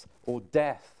 Silence or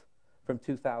Death, from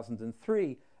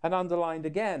 2003, and underlined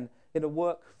again in a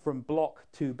work from Block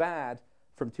Too Bad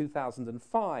from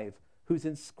 2005, whose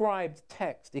inscribed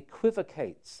text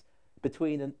equivocates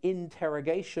between an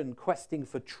interrogation questing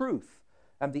for truth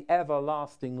and the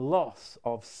everlasting loss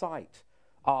of sight.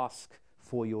 Ask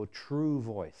for your true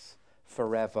voice,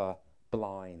 forever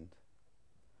blind.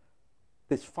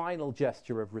 This final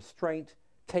gesture of restraint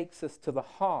takes us to the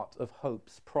heart of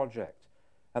Hope's project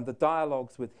and the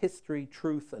dialogues with history,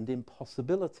 truth, and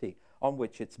impossibility on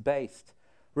which it's based,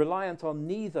 reliant on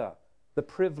neither the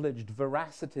privileged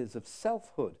veracities of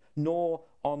selfhood nor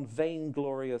on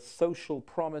vainglorious social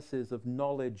promises of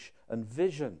knowledge and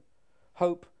vision.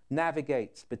 Hope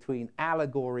navigates between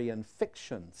allegory and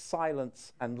fiction,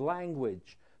 silence and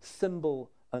language,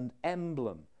 symbol and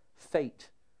emblem, fate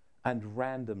and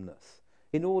randomness,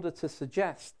 in order to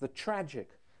suggest the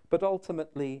tragic but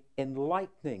ultimately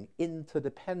enlightening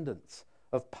interdependence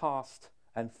of past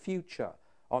and future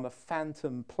on a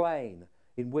phantom plane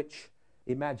in which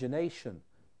imagination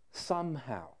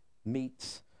somehow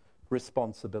meets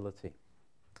responsibility.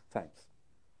 Thanks.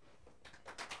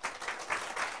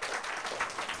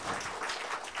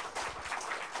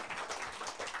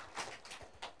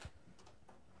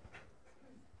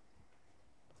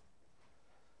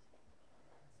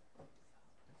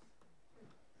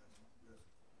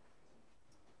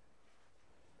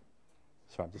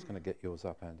 So I'm just going to get yours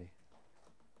up, Andy. Is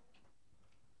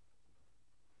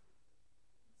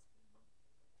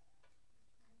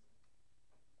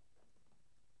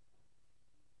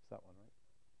that one right?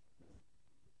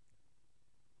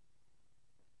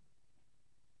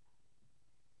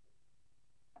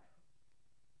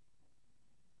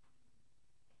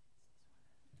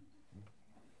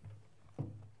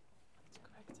 That's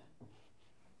correct.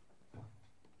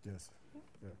 Yes.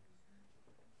 Yeah.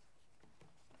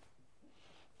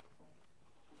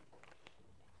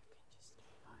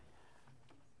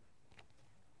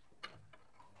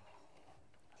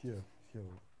 Here.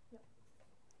 Yep.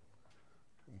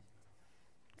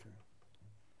 Okay.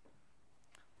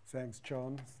 Thanks,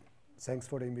 John. Thanks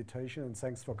for the invitation and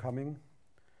thanks for coming.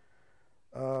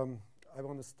 I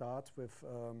want to start with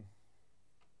a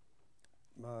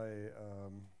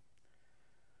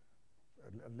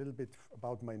little bit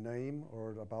about my name,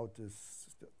 or about this,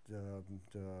 the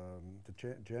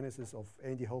genesis of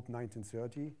Andy Hope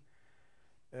 1930.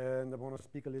 And I want to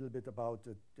speak a little bit about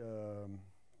the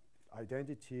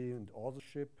identity and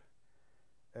authorship.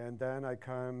 And then I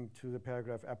come to the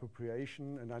paragraph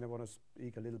appropriation, and then I want to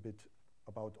speak a little bit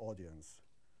about audience.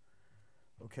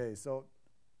 Okay, so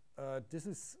this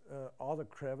is Arthur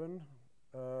Craven.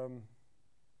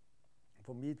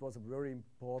 For me, it was a very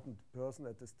important person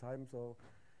at this time. So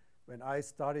when I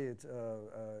studied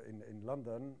in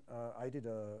London, I did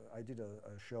a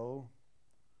show,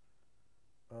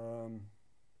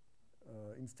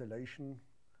 installation,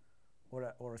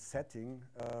 or a setting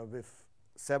with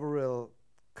several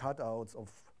cutouts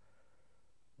of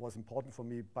was important for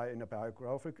me in a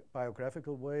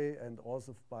biographical way, and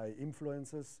also by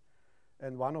influences.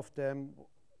 And one of them,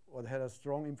 what had a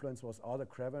strong influence, was Arthur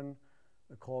Craven,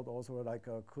 called also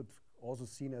could also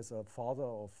seen as a father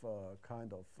of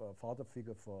kind of father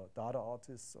figure for Dada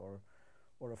artists,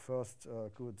 or a first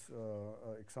good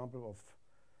example of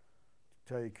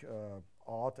take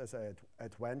art as an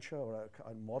adventure, or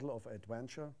a model of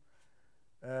adventure.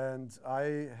 And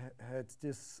I had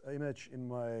this image in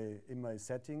my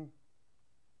setting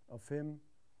of him,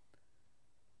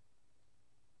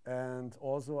 and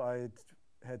also I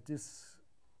had this.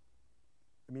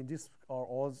 I mean, these are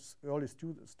all early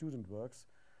student works.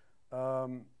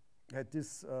 Had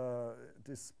this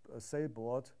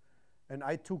sailboard, and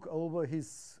I took over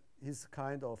his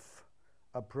kind of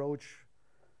approach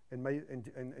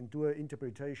and do an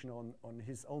interpretation on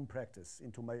his own practice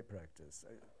into my practice.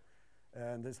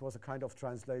 And this was a kind of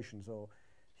translation. So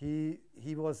he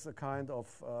was a kind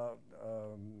of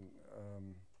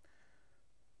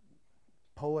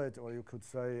poet, or you could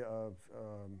say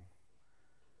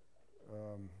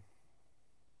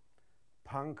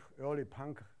punk, early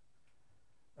punk.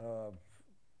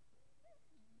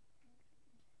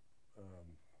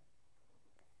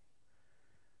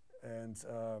 And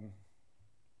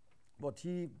what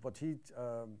he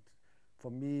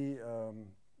for me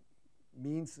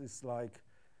means is like,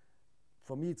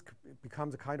 for me it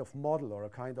becomes a kind of model, or a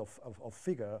kind of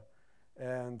figure.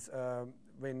 And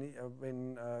when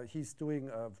he's doing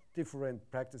different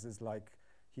practices, like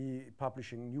he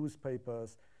publishing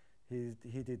newspapers, he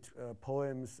did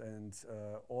poems, and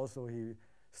also he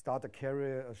started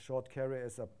a short career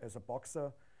as a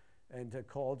boxer, and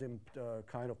called him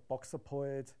kind of boxer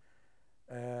poet.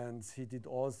 And he did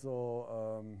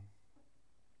also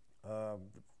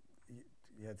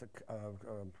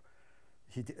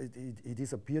he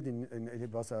disappeared he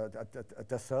was a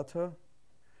deserter,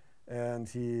 and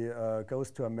he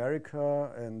goes to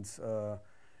America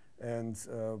and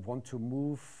want to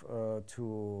move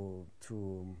to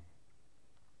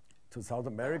South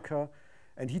America,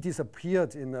 and he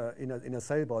disappeared in a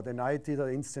sailboat. And I did an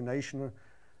installation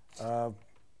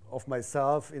of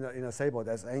myself in a sailboat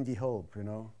as Andy Hope, you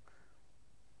know.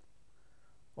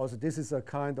 Also, this is a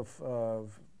kind of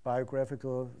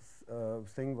biographical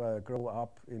thing where I grew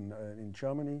up in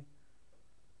Germany.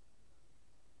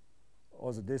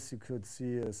 Also, this you could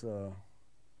see as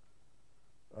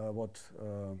what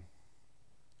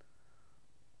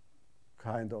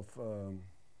kind of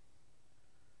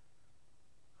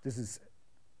this is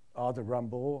Art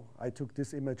Rimbaud. I took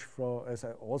this image as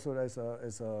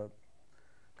a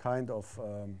kind of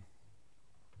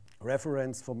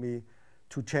reference for me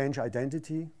to change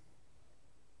identity.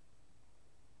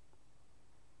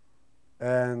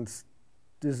 And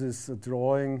this is a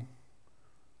drawing.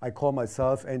 I call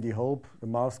myself Andy Hope, the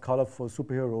most colorful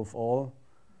superhero of all.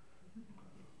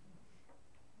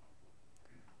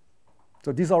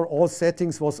 So these are all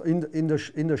settings was in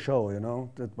the show, you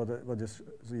know, that what is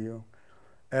here.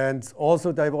 And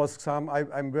also there was some. I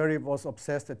was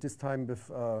obsessed at this time with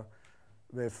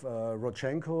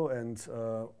Rodchenko and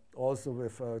also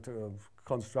with the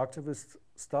constructivist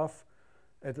stuff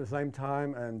at the same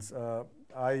time. And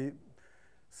I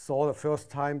saw the first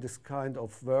time this kind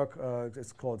of work.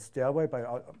 It's called Stairway by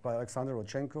Alexander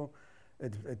Rodchenko.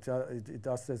 It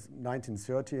does this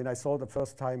 1930, and I saw the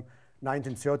first time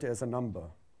 1930 as a number,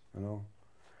 you know.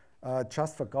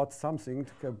 Just forgot something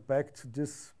to go back to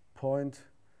this point.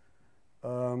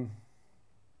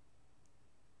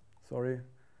 Sorry.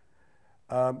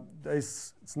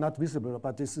 It's not visible,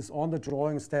 but this is on the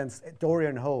drawing stands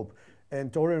Dorian Hope.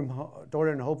 And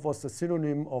Dorian Hope was the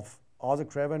synonym of Arthur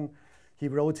Craven. He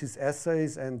wrote his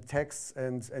essays and texts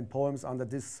and poems under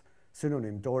this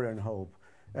synonym, Dorian Hope.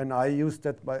 And I used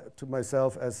that to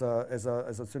myself as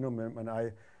a synonym, and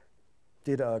I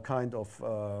did a kind of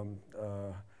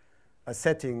a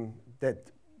setting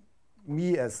that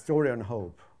me as Dorian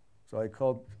Hope. So I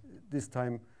called this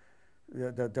time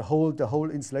the whole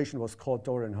installation was called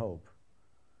Dorian Hope,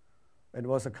 and it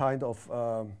was a kind of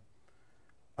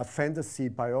a fantasy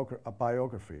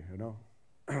biography, you know.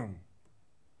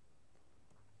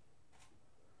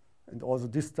 And also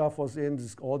this stuff was in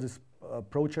all these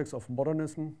projects of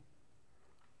modernism.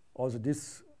 Also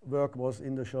this work was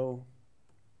in the show.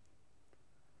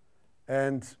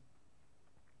 And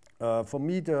for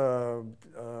me,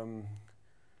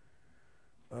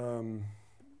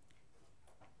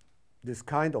 this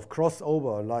kind of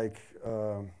crossover, like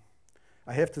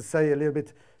I have to say a little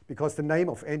bit, because the name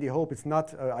of Andy Hope is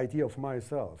not an idea of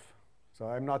myself. So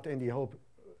I'm not Andy Hope,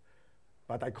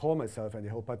 but I call myself Andy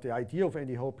Hope. But the idea of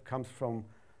Andy Hope comes from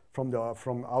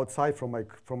outside, from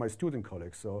my student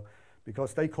colleagues. So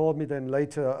because they called me then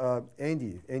later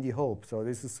Andy Hope. So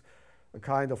this is a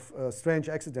kind of strange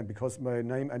accident, because my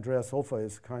name Andreas Hofer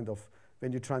is kind of,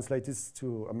 when you translate this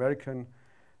to American,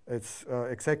 it's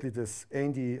exactly this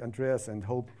Andy, Andreas, and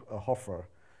Hope Hofer.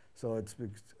 So it's,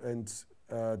 and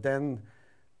then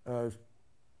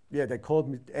yeah, they called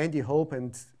me Andy Hope,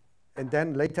 and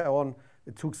then later on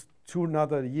it took 2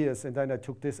 another years, and then I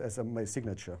took this as my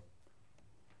signature.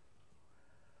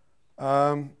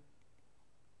 And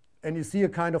you see a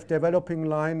kind of developing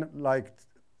line, like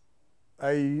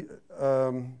I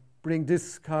bring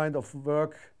this kind of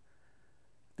work,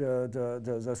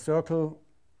 the circle,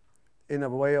 in a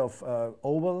way of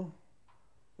oval,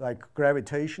 like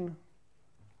gravitation,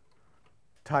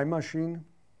 time machine.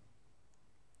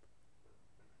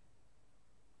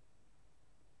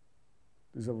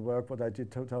 This is a work what I did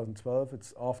 2012.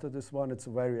 It's after this one. It's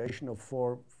a variation of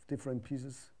 4 different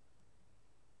pieces.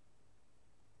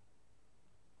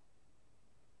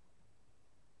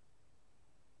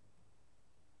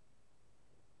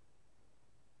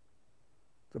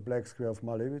 The black square of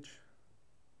Malevich.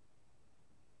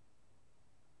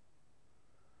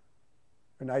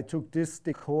 And I took this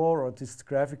decor, or this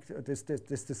graphic, this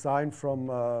design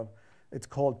from, it's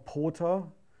called Pota.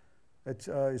 It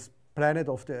is Planet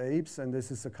of the Apes, and this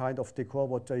is a kind of decor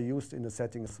what they used in the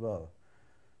setting as well.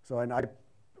 So, and I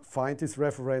find this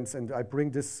reference, and I bring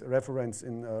this reference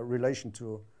in relation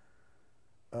to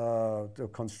the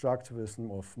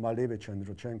constructivism of Malevich and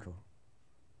Rodchenko.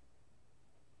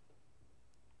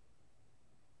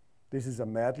 This is a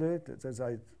medley. As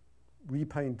I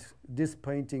repaint this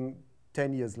painting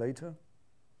 10 years later.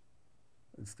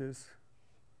 It's this.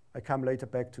 I come later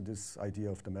back to this idea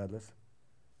of the medleys.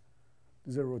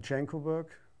 This is a Rodchenko work.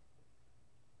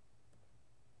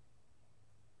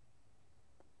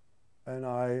 And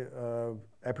I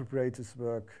appropriate this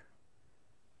work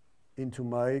into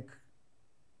my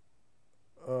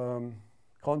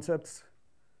concepts.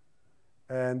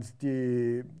 And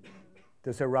the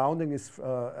surrounding is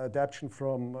adaptation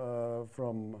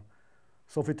from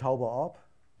Sophie Tauber-Arp.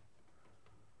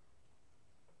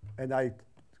 And I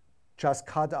just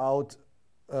cut out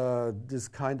this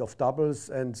kind of doubles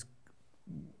and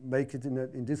make it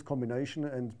in this combination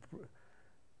and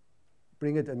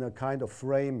bring it in a kind of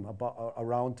frame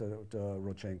around the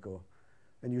Rodchenko.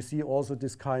 And you see also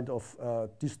this kind of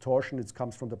distortion, it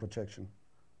comes from the projection.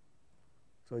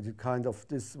 So it kind of,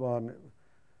 this one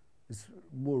is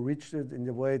more rigid in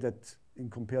the way that in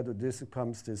compared to this, it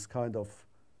comes this kind of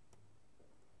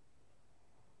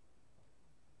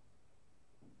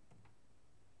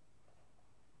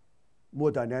more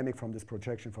dynamic from this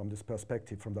projection, from this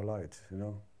perspective, from the light, you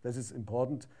know. This is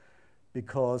important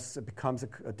because it becomes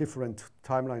a different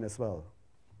timeline as well.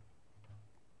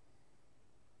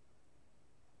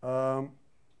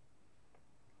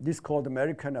 This is called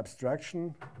American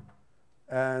abstraction.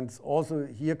 And also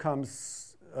here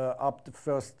comes up the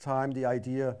first time the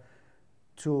idea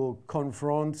to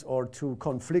confront or to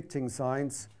conflicting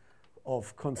signs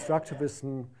of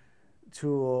constructivism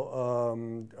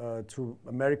to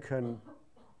American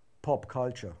pop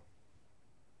culture.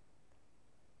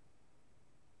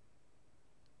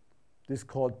 This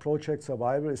called Project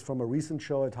Survival is from a recent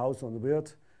show at House on the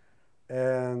Weird.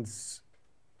 And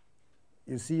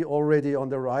you see already on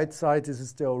the right side, this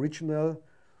is the original.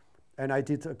 And I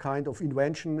did a kind of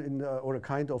invention in, or a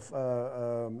kind of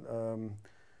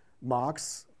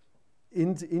marks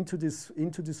into this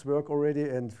work already,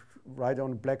 and right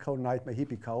on Black Hole Nightmare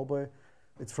Hippie Cowboy.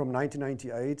 It's from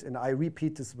 1998, and I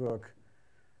repeat this work.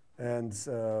 And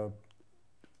the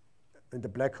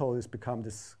black hole has become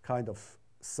this kind of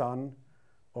sun,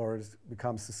 or it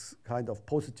becomes this kind of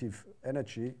positive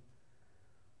energy.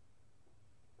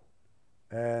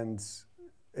 And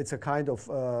it's a kind of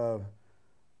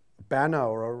banner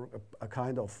or a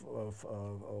kind of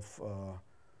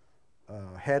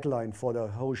headline for the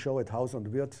whole show at House on the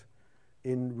Weird,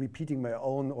 in repeating my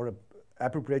own or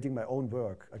appropriating my own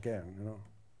work again, you know.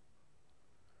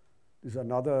 This is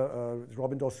another,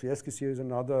 Robin Dostoevsky series,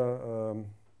 another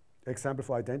example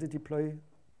for identity play.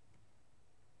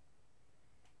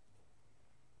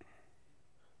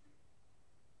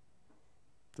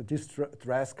 So this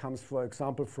dress comes, for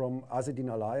example, from Azzedine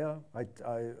Alaya.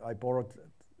 I borrowed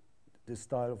this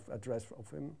style of dress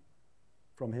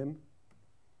from him.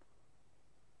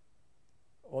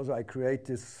 Also, I create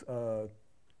this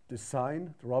this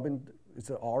sign. The robin, it's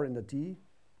an R and a D.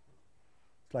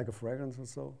 It's like a fragrance or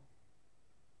so.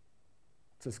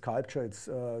 It's a sculpture. It's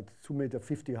 2.50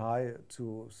 meters high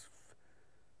to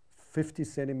 50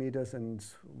 centimeters and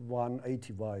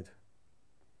 180 wide.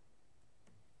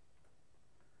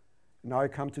 Now I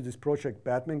come to this project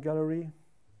Batman Gallery.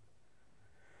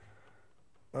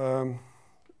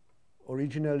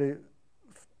 Originally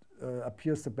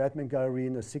appears the Batman Gallery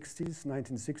in the 60s,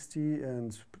 1960,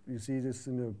 and you see this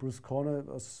in the Bruce Corner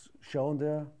was shown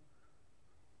there.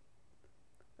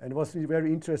 And it was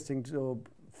very interesting to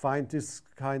find this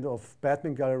kind of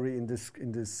Batman Gallery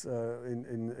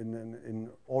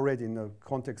already in the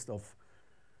context of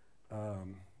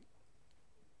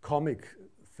comic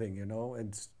thing, you know.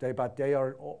 And but they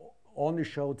are only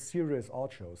showed serious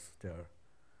art shows there.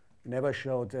 Never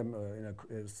showed them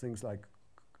things like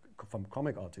from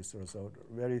comic artists or so.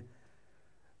 Very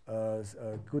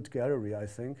good gallery, I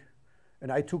think.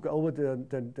 And I took over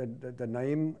the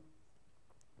name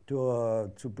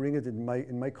to bring it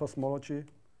in my cosmology.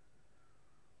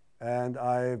 And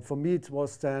for me it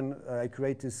was then I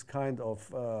create this kind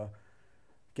of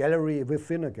gallery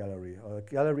within a gallery, or a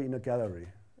gallery in a gallery,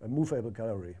 a movable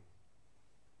gallery.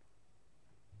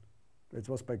 It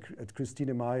was at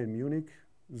Christine May in Munich.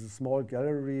 It's a small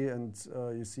gallery, and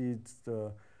you see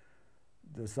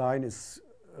the sign is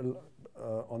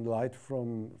on light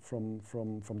from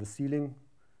the ceiling.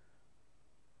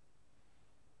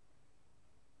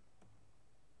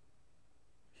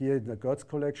 Here in the Goetz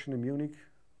collection in Munich.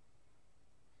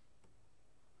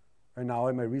 And now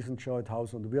in my recent show at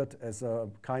House on the Weird as a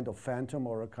kind of phantom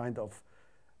or a kind of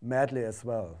medley as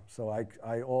well. So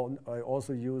I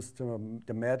also used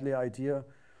the medley idea,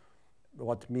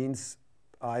 what means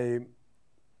I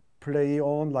play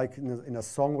on like in a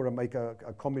song, or I make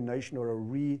a combination or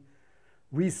a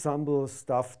reassemble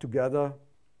stuff together,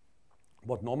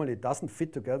 what normally doesn't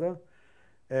fit together,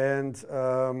 and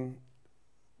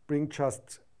bring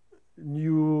just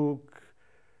new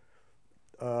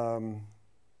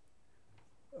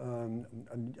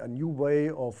a new way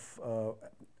of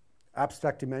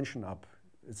abstract dimension up.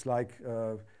 It's like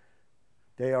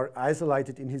they are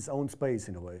isolated in his own space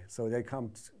in a way. So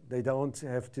they don't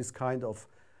have this kind of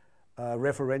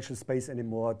referential space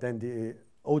anymore than the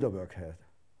older work had.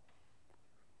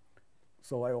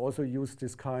 So I also use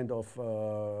this kind of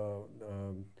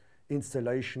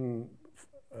installation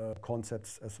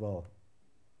concepts as well.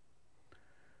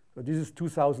 So this is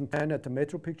 2010 at the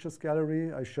Metro Pictures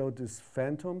Gallery. I showed these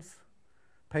phantoms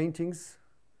paintings.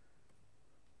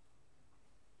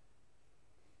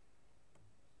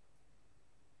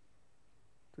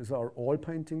 These are all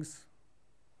paintings,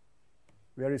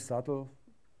 very subtle,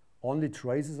 only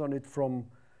traces on it from,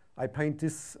 I did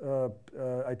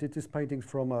this painting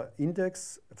from an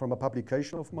index, from a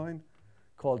publication of mine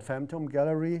called Phantom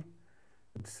Gallery.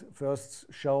 It's first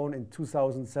shown in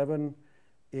 2007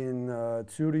 in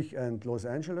Zurich and Los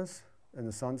Angeles in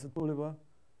the Sunset Boulevard.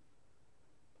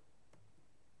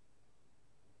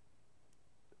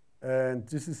 And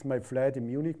this is my flat in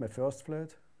Munich, my first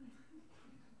flat.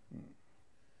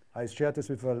 I shared this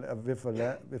with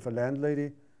a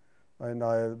landlady, and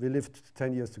we lived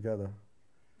 10 years together.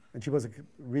 And she was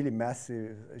really messy.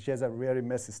 She has a very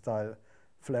messy style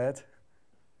flat.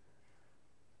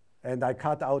 And I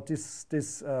cut out this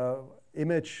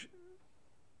image,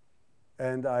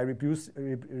 and I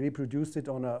reproduced it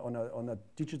on a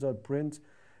digital print.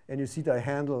 And you see the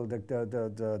handle,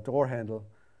 the door handle.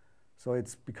 So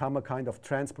it's become a kind of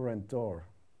transparent door.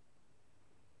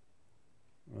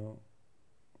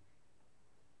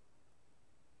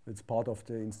 It's part of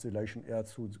the installation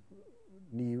Erzhut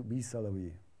vis à la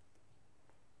vie.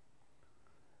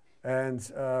 And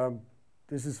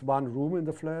this is one room in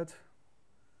the flat.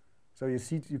 So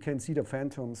you can see the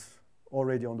phantoms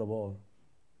already on the wall.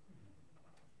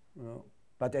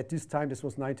 But at this time, this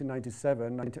was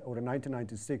 1997 or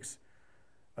 1996.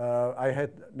 I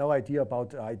had no idea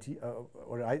about IT,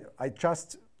 or I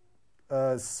just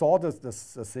saw the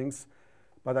things,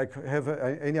 but I have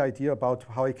any idea about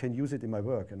how I can use it in my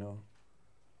work,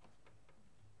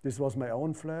 This was my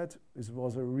own flat. This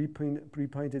was a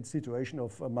repainted situation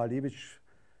of a Malevich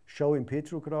show in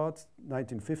Petrograd,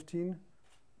 1915,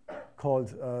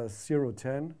 called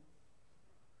 010.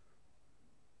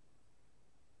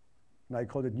 And I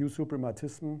called it New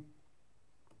Suprematism.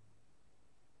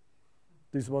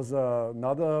 This was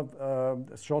another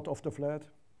shot of the flat.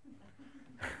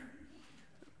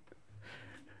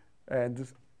 And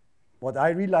what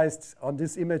I realized on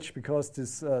this image, because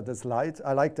this light,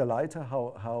 I like the lighter,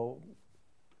 how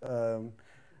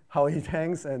it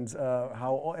hangs, and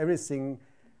how everything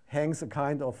hangs a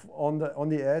kind of on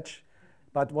the edge.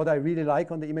 But what I really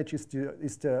like on the image is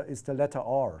the letter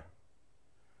R.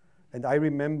 And I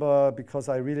remember, because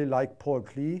I really like Paul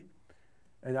Klee,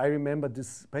 and I remember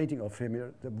this painting of him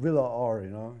here, the Villa R,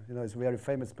 it's a very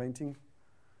famous painting.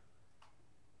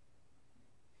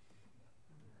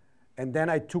 And then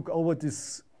I took over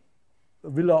this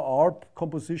Villa R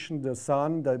composition, the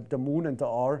sun, the moon, and the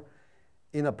R,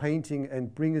 in a painting,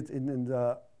 and bring it in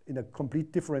a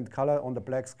complete different color on the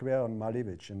black square on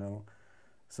Malevich,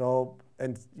 So,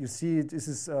 and you see, this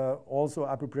is also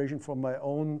appropriation from my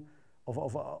own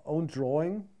own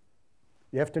drawing.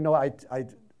 You have to know,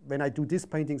 when I do these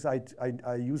paintings, I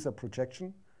use a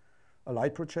projection, a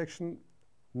light projection,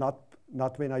 not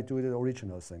when I do the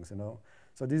original things,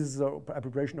 So this is an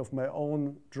appropriation of my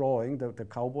own drawing, the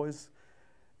cowboys,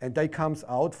 and they comes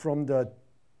out from the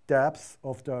depths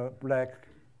of the black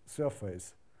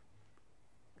surface.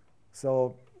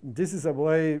 So this is a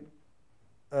way,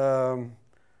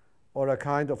 or a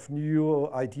kind of new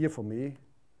idea for me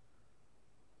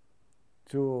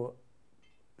to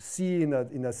see in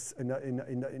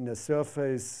a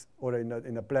surface, or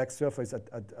in a black surface,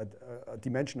 a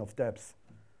dimension of depth.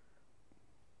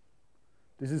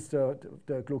 This is the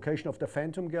location of the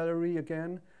Phantom Gallery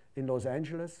again in Los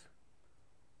Angeles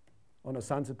on a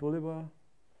Sunset Boulevard.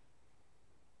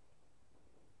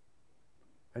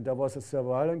 And there was a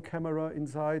surveillance camera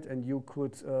inside, and you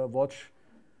could watch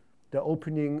the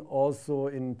opening also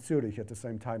in Zurich at the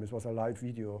same time. It was a live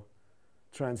video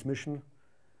transmission.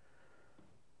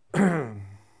 And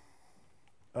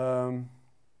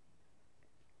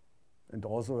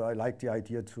also I like the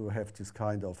idea to have this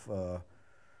kind of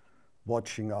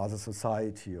watching other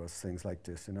society or things like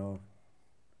this,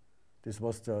 This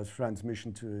was the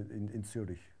transmission in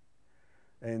Zurich.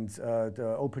 And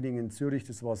the opening in Zurich,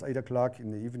 this was 8 o'clock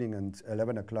in the evening and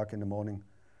 11 o'clock in the morning.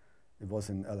 It was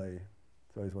in LA,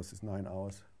 so it was just 9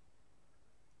 hours.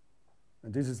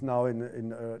 And this is now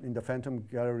in the Phantom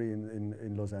Gallery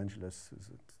in Los Angeles.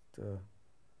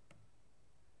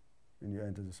 When you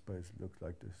enter the space, it looks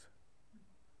like this.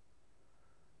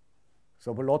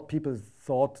 So a lot of people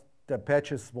thought the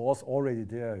patches was already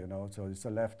there, So it's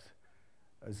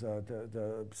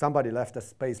somebody left a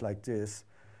space like this,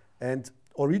 and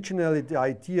originally the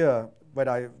idea,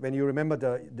 when you remember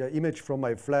the image from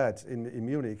my flat in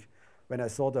Munich, when I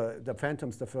saw the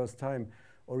phantoms the first time,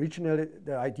 originally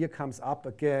the idea comes up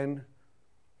again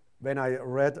when I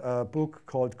read a book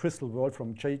called Crystal World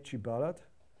from J.G. Ballard.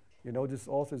 This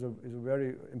author is a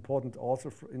very important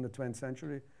author in the 20th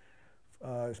century,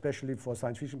 especially for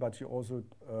science fiction, but he also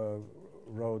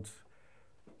wrote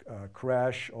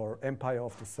Crash or Empire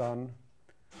of the Sun.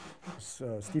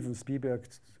 Steven Spielberg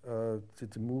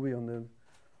did a movie on them.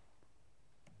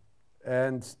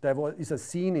 And there is a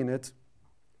scene in it,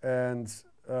 and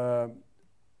a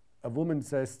woman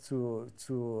says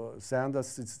to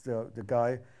Sanders, it's the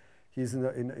guy, he's in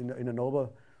a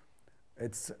novel,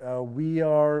 it's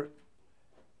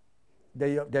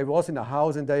they was in a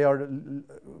house and they are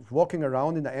walking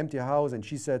around in an empty house, and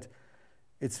she said,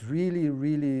 it's really,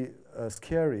 really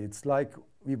scary. It's like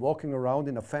we're walking around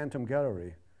in a phantom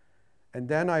gallery. And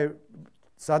then I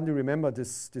suddenly remember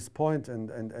this point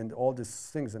and all these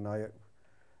things, and I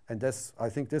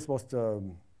think this was the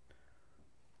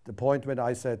point when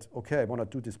I said, okay, I want to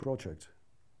do this project.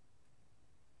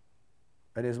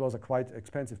 And it was a quite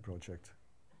expensive project.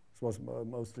 It was the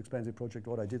most expensive project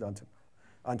what I did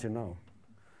until now.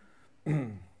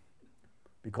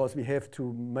 Because we have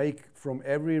to make from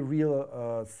every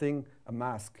real thing a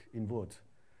mask in wood,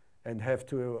 and have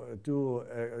to do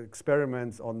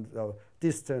experiments on the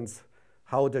distance,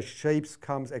 how the shapes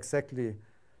comes exactly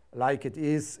like it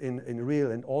is in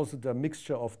real, and also the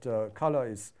mixture of the color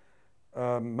is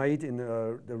made in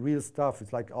the real stuff.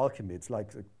 It's like alchemy. It's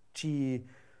like tea,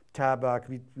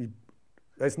 tobacco.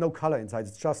 There's no color inside.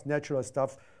 It's just natural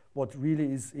stuff. What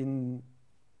really is in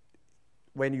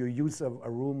when you use a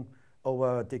room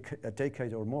over a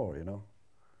decade or more, you know,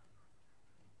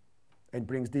 and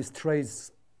brings this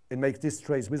trace and makes this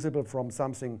trace visible from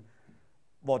something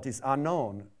what is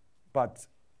unknown, but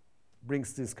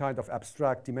brings this kind of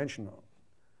abstract dimension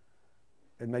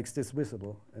and makes this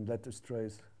visible and let this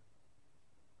trace.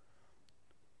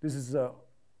 This is a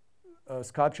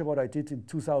sculpture what I did in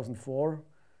 2004.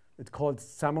 It's called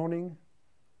Summoning,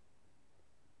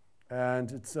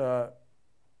 and it's a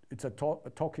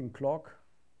talking clock,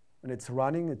 and it's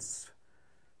running.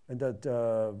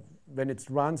 When it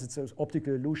runs, it's an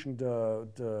optical illusion.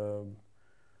 The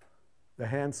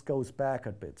hands goes back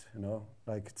a bit, you know,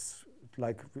 like it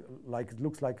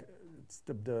looks like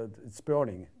it's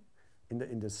burning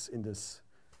in this.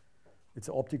 It's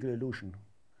an optical illusion.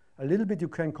 A little bit you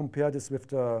can compare this with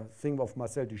the thing of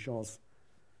Marcel Duchamp's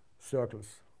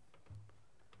circles.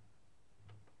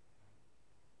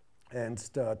 And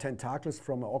the tentacles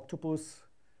from an octopus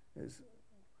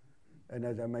and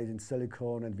I made in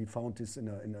silicone, and we found this in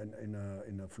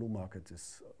a flea market,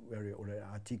 or an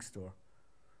antique store.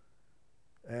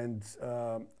 And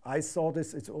I saw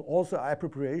this. It's also an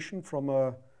appropriation from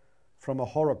a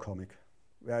horror comic,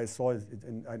 where I saw it,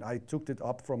 and I took it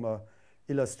up from a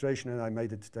illustration, and I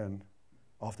made it then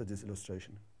after this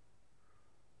illustration.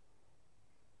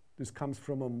 This comes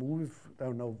from a movie. I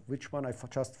don't know which one. I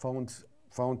just found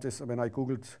this when I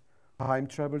googled time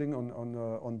traveling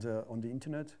on the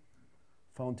internet.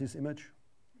 Found this image,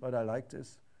 but I like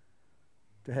this.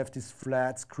 To have this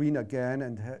flat screen again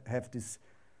and have this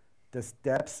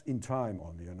depth in time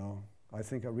only, you know. I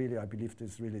believe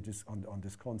this really on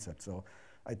this concept. So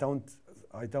I don't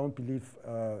believe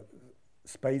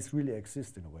space really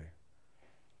exists in a way,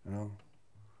 you know.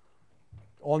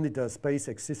 Only the space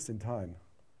exists in time.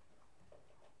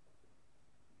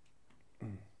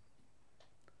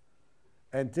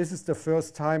 And this is the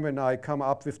first time when I come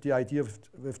up with the idea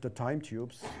with the time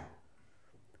tubes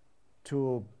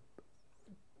to,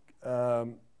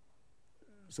 so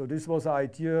this was an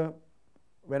idea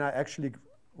when I actually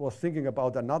was thinking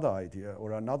about another idea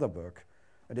or another work,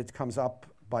 and it comes up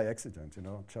by accident, you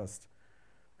know, just.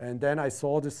 And then I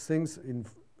saw these things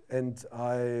and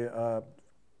I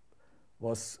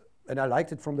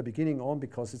liked it from the beginning on,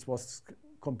 because it was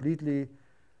completely,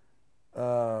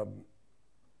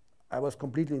 I was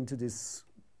completely into this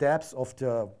depth of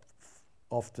the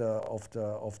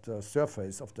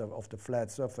surface, of the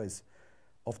flat surface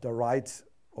of the right,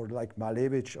 or like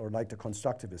Malevich or like the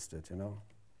constructivist did, you know.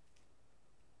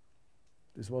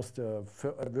 This was the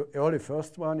early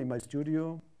first one in my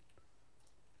studio,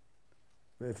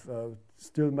 with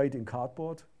still made in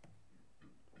cardboard.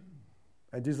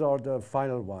 And these are the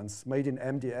final ones, made in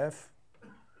MDF.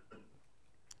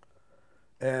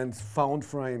 And found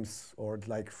frames, or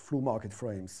like flea market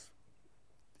frames.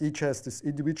 Each has this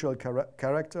individual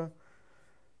character,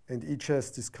 and each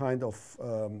has this kind of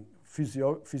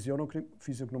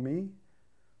physiognomy,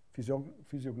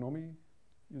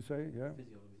 you say, yeah?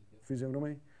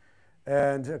 Physiognomy.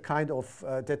 And a kind of,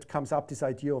 that comes up this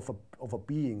idea of a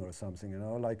being or something, you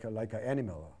know, like an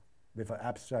animal with an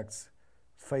abstract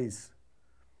face.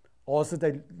 Also,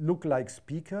 they look like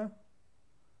speaker.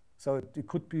 So it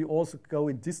could be also go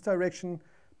in this direction,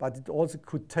 but it also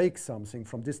could take something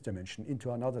from this dimension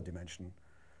into another dimension.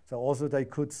 So also they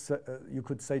could, you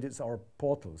could say these are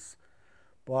portals.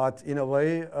 But in a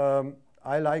way,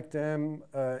 I like them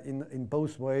in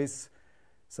both ways.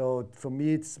 So for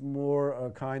me, it's more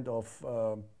a kind of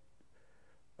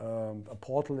a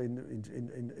portal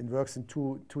in works in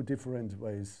two different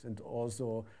ways, and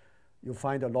also you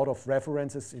find a lot of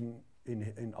references in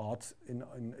art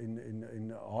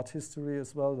history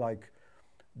as well, like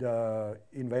the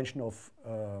invention of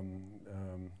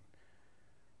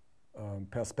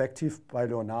perspective by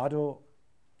Leonardo,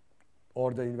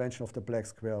 or the invention of the black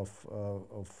square of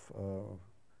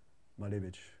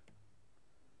Malevich.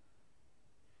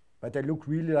 But they look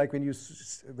really like when you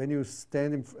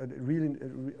stand in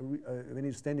when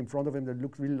you stand in front of them, they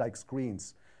look really like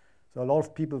screens. So a lot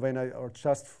of people, when I are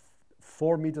just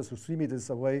 4 meters or 3 meters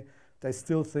away, they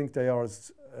still think they are.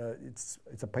 It's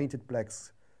a painted black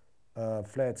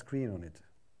flat screen on it,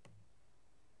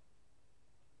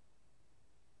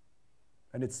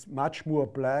 and it's much more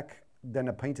black than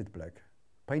a painted black.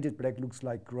 Painted black looks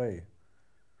like gray.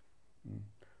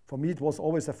 For me, it was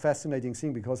always a fascinating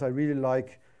thing because I really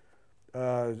like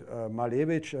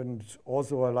Malevich, and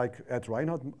also I like Ed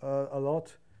Reinhardt a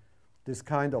lot. This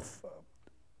kind of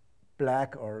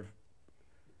black, or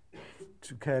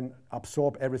can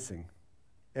absorb everything,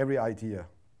 every idea.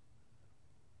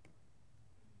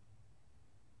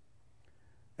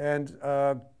 And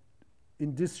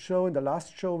in this show, in the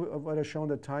last show, what I showed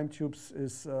the time tubes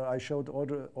is I showed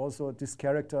also this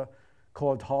character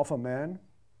called Half a Man.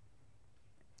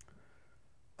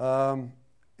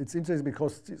 It's interesting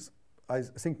because I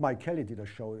think Mike Kelly did a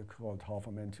show called Half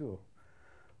a Man too.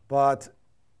 But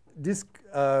this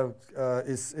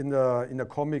is in the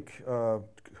comic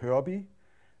Herbie,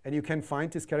 and you can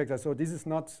find this character. So this is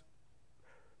not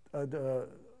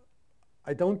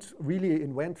I don't really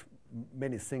invent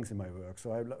many things in my work.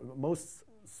 So most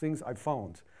things I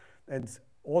found, and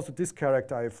also this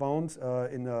character I found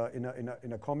in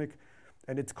a comic,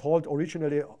 and it's called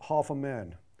originally Half a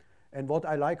Man. And what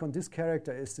I like on this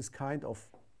character is this kind of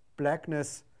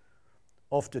blackness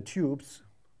of the tubes,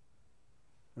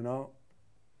 you know,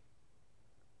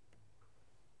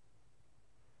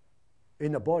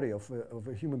 in the body of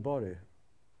a human body,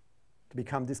 to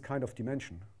become this kind of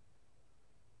dimension.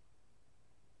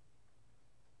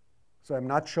 So I'm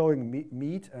not showing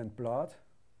meat and blood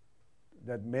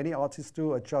that many artists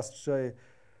do. I just show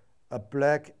a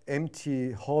black,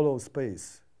 empty, hollow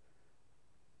space.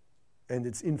 And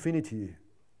it's infinity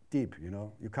deep, you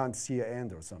know. You can't see an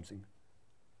end or something.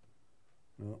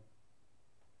 No.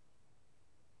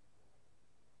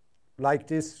 Like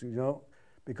this, you know,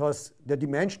 because the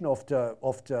dimension of the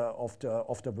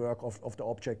work of the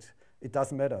object, it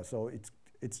doesn't matter. So it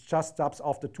just stops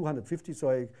after 250.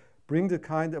 So I bring the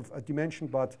kind of a dimension,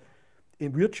 but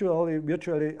in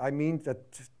virtually, I mean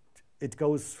that it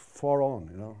goes far on,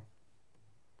 you know.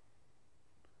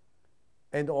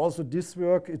 And also this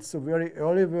work, it's a very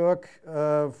early work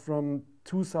from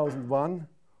 2001.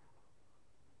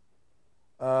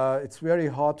 It's very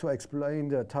hard to explain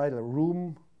the title,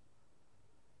 Room,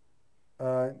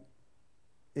 that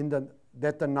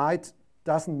the night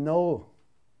doesn't know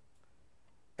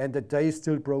and the day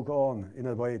still broke on, in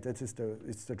a way. That is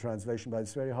it's the translation, but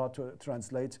it's very hard to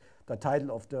translate the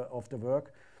title of the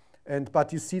work.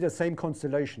 But you see the same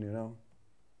constellation, you know,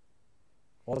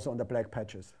 also on the black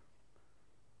patches.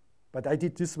 But I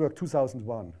did this work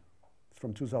 2001. It's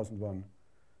from 2001.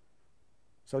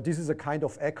 So this is a kind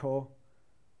of echo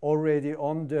already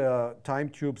on the time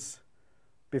tubes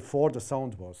before the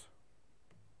sound was,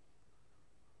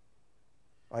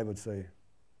 I would say.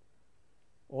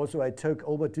 Also, I took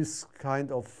over this kind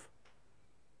of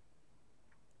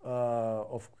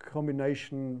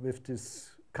combination with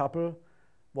this couple,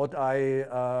 what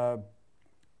I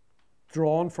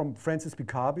drawn from Francis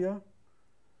Picabia.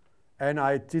 And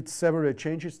I did several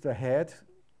changes. The head,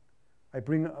 I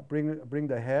bring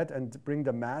the head and bring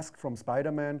the mask from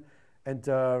Spider-Man, and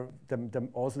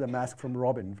also the mask from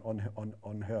Robin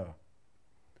on her.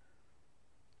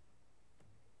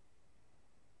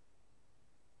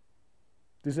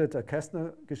 This is the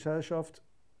Kästner Gesellschaft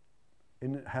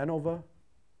in Hanover,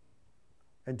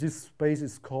 and this space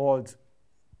is called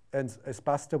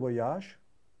Espace de Voyage,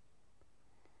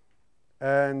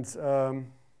 and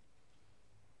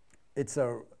it's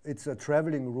a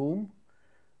traveling room,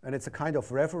 and it's a kind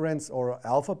of reference or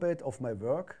alphabet of my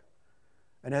work,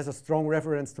 and has a strong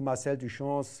reference to Marcel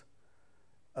Duchamp's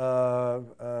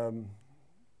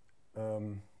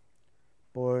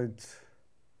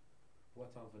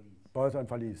Poet and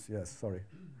Valise, yes, sorry.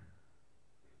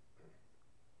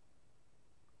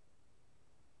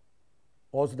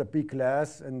 Also the big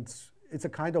glass, and it's a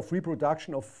kind of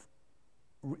reproduction of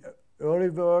early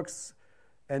works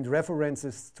and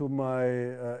references to my,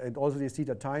 and also you see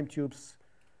the time tubes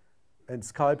and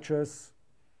sculptures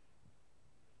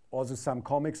also some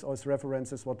comics as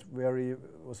references, what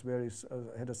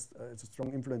had a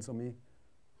strong influence on me.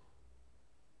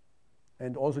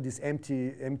 And also these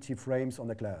empty frames on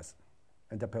the glass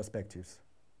and the perspectives.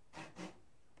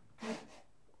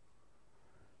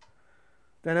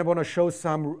 Then I want to show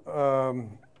some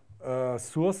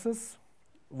sources.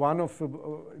 One of the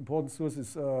important sources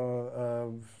is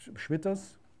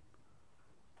Schwitters.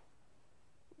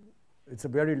 It's a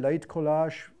very late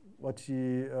collage. What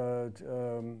he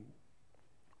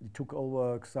took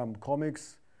over some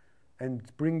comics and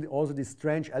bring also this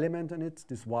strange element in it,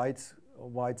 this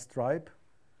white stripe.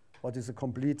 What is a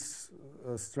complete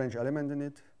strange element in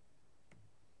it?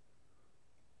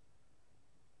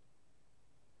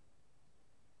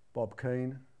 Bob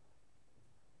Kane.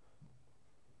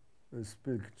 This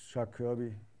big Chuck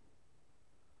Kirby.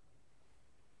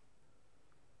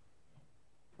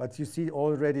 But you see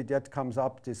already that comes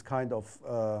up this kind of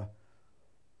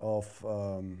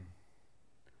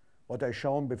what I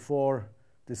shown before,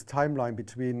 this timeline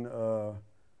between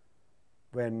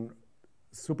when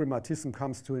suprematism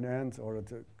comes to an end or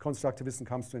the constructivism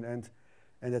comes to an end,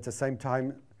 and at the same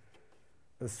time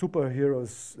the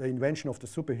superheroes, the invention of the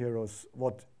superheroes,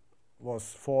 what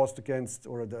was forced against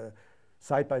or the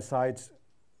side by side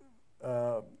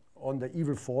on the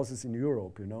evil forces in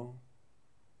Europe, you know.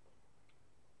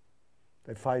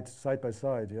 They fight side by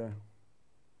side, yeah.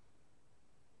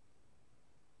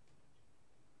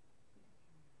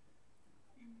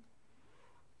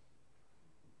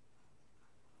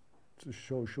 To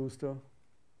show Schuster.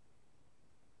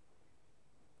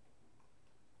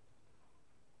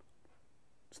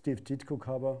 Steve Ditko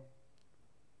cover.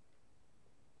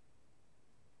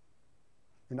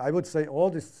 And I would say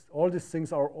all these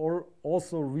things are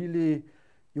also really,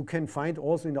 you can find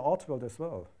also in the art world as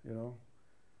well, you know.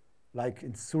 Like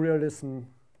in surrealism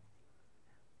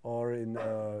or in,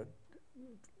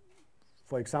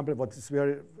 for example, what is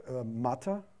very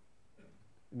Matter,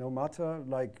 you know, Matter,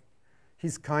 like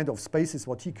his kind of spaces,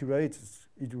 what he creates,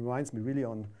 it reminds me really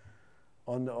on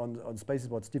spaces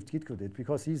what Steve Ditko did,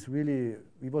 because he was really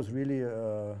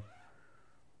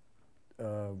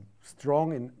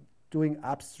strong in doing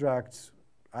abstract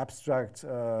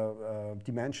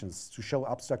dimensions, to show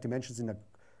abstract dimensions in a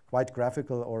quite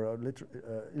graphical or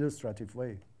illustrative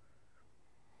way.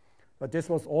 But this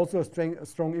was also a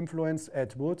strong influence.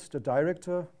 Ed Wood, the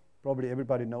director, probably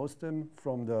everybody knows them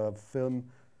from the film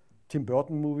Tim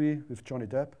Burton movie with Johnny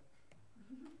Depp.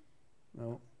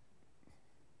 No.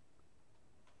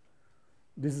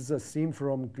 This is a scene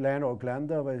from Glen or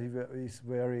Glenda where he's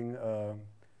wearing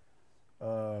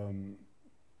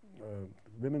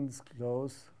women's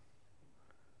clothes.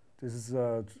 This is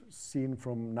a scene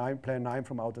from Plan 9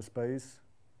 from Outer Space.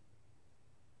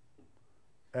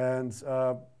 And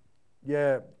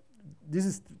yeah,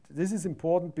 this is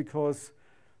important because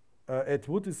Ed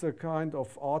Wood is a kind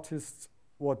of artist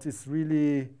what is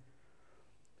really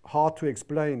hard to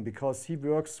explain, because he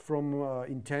works from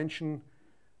intention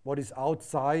what is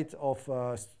outside of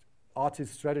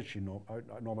artist strategy,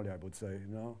 normally I would say, you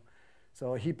know.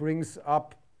 So he brings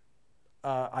up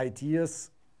ideas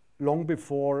long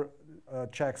before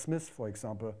Jack Smith, for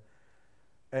example,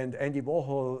 and Andy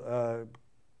Warhol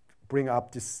bring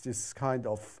up this kind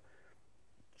of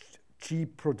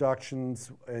cheap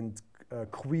productions and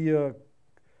queer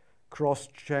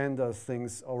cross-gender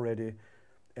things already,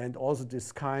 and also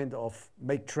this kind of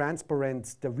make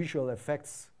transparent the visual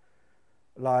effects,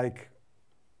 like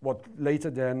what later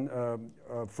then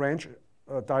French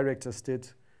directors did.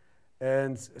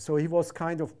 And so he was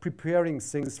kind of preparing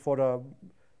things for the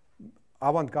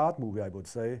avant-garde movie, I would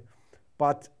say.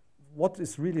 But what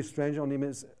is really strange on him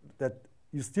is that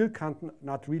you still can't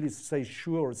not really say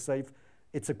sure or safe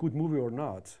it's a good movie or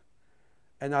not.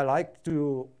 And I like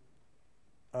to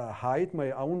hide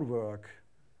my own work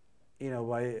in a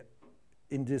way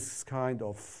in this kind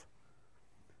of,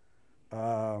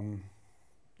 I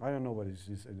don't know what it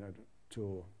is,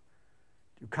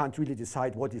 you can't really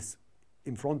decide what is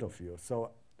in front of you.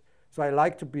 So I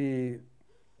like to be,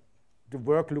 the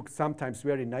work looks sometimes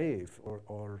very naive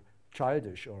or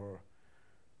childish, or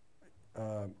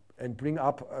and bring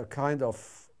up a kind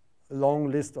of long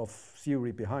list of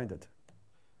theory behind it.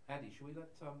 Andy, should we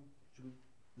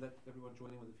let everyone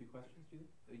join in with a few questions? Do you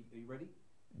think? Are you ready?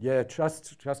 Yeah,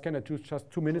 just can I do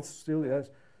just 2 minutes still? Yes.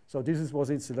 So this was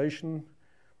installation.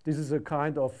 This is a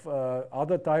kind of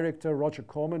other director, Roger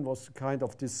Corman, was kind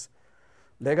of this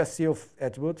legacy of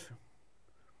Ed Wood,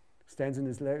 stands in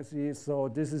his legacy. So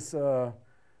this is also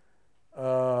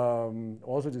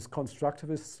this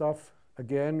constructivist stuff.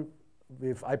 Again,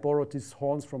 I borrowed these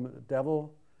horns from the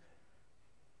devil.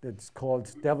 That's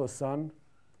called Devil's Son.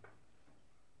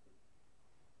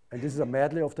 And this is a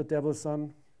medley of the Devil's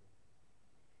Son.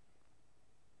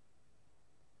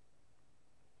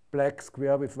 Black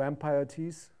square with vampire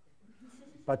teeth,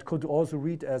 but could also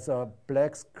read as a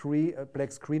black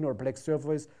screen or black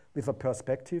surface with a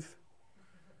perspective.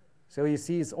 So you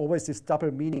see, it's always this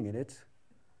double meaning in it,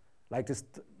 like this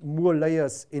more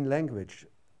layers in language,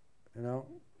 you know.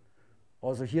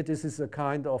 Also here, this is a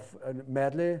kind of a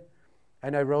medley,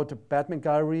 and I wrote a Batman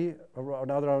gallery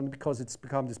another round because it's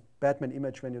become this Batman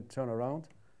image when you turn around.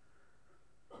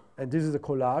 And this is a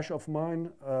collage of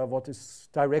mine, what is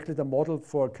directly the model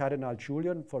for Cardinal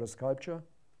Julian for the sculpture.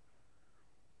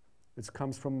 It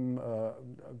comes from,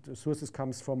 the sources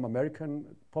comes from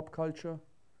American pop culture,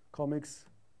 comics.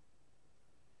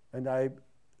 And I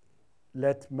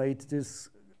made this,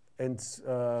 and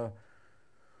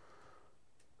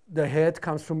the head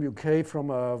comes from UK,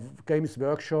 from a Games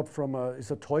Workshop,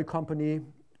 it's a toy company.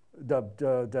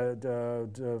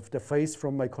 The face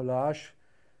from my collage,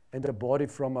 and the body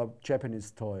from a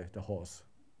Japanese toy, the horse.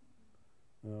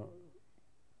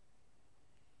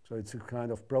 So it's a kind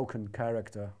of broken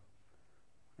character,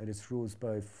 and it's ruled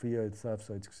by fear itself,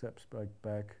 so it steps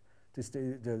back.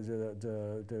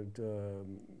 The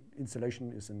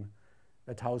installation is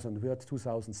at Haus und Wirth,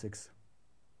 2006.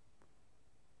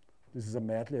 This is a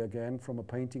medley again from a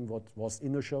painting what was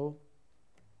in the show.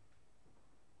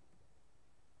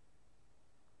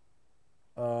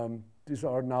 These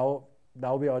are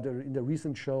now we are in the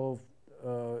recent show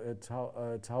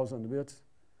at Haus und Wirth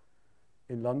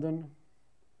in London.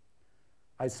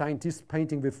 I signed this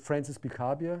painting with Francis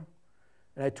Picabia,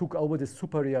 and I took over the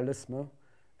superrealism,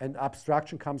 and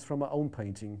abstraction comes from my own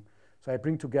painting. So I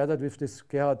bring together with this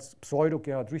pseudo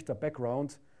Gerhard Richter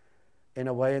background in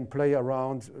a way and play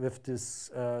around with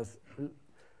this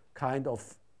kind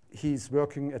of, he's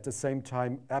working at the same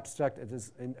time abstract,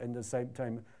 and the same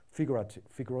time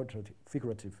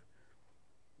figurative.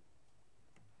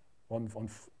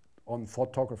 On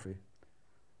photography.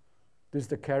 This is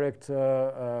the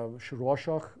character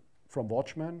Rorschach from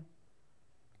Welchman.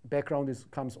 Background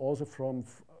comes also from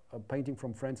a painting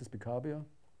from Francis Picabia.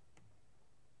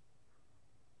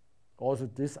 Also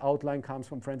this outline comes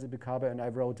from Francis Picabia, and I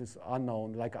wrote this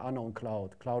unknown, like an unknown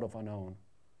cloud of unknown,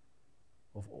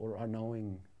 or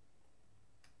unknowing.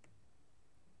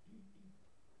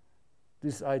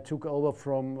 This I took over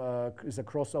from, is a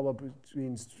crossover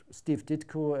between Steve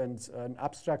Ditko and an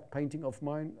abstract painting of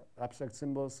mine, abstract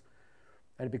symbols,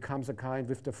 and it becomes a kind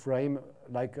with the frame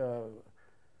like a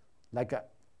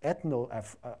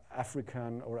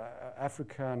ethno-African or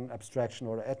African abstraction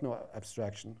or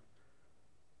ethno-abstraction.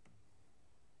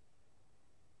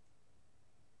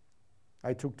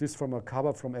 I took this from a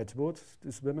cover from Ed Wood,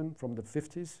 this women from the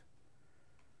 50s.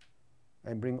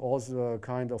 And bring also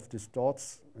kind of these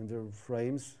dots in the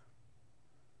frames.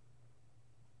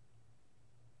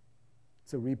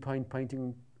 It's a repaint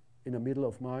painting in the middle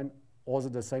of mine. Also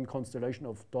the same constellation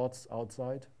of dots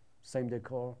outside, same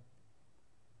decor.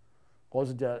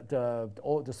 Also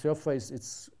the surface,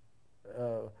 it's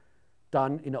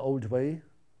done in an old way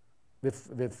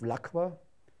with lacquer.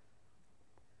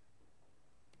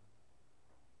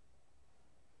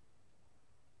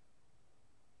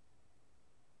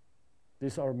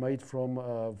 These are made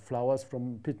from flowers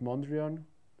from Piet Mondrian,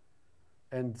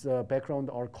 and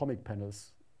background are comic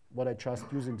panels. What I just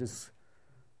use in this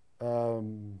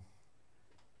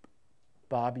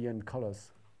Barbian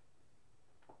colors.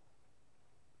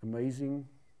 Amazing,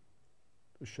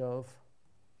 the shelf.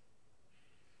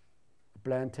 A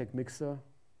Blendtec mixer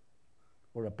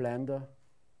or a blender.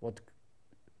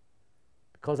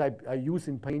 Because I use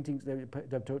in paintings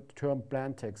the term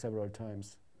Blendtec several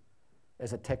times.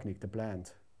 As a technique, to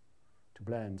blend.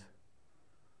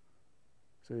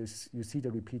 So you see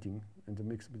the repeating and the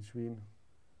mix between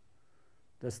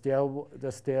the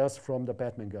stairs from the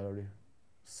Batman gallery.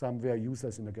 Some were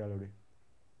users in the gallery.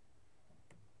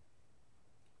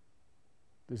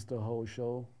 This is the whole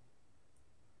show.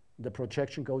 The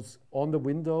projection goes on the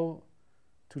window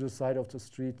to the side of the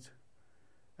street,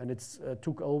 and it's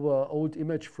took over old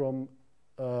image from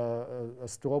a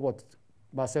store what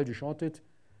Marcel Duchamp did.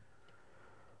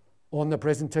 On the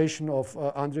presentation of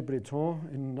André Breton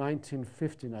in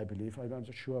 1915, I believe. I'm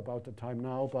not sure about the time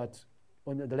now, but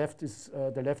on the left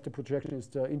the projection is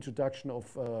the introduction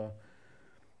of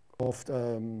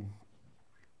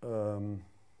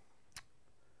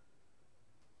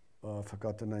I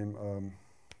forgot the name.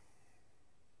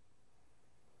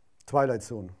 Twilight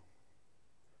Zone,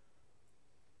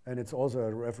 and it's also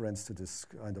a reference to this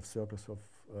kind of circus of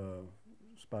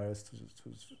spirals to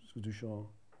Duchamp.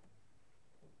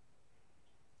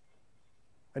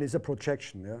 And it's a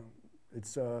projection, yeah.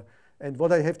 It's And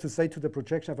what I have to say to the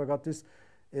projection, I forgot this,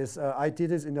 is I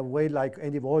did it in a way like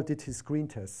Andy Warhol did his screen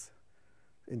tests.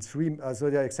 So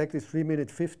they're exactly 3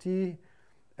 minute 50,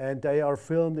 and they are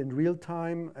filmed in real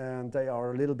time, and they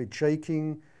are a little bit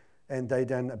shaking, and they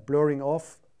then blurring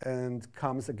off, and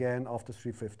comes again after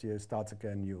 350, it starts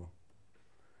again new.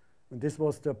 And this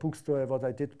was the bookstore what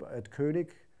I did at König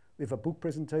with a book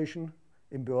presentation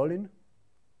in Berlin.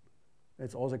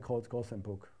 It's also called Gotham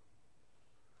Book.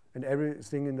 And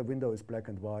everything in the window is black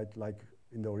and white, like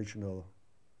in the original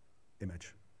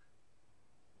image.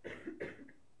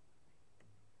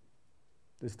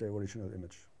 This is the original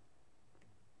image.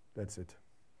 That's it.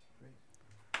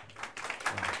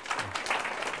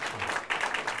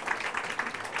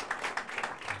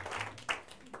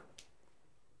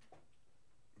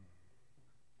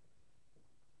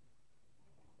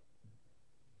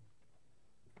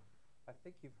 I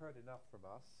think you've heard enough from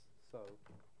us, so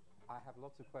I have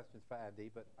lots of questions for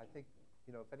Andy, but I think,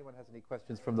 you know, if anyone has any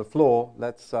questions from the floor,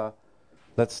 let's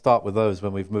start with those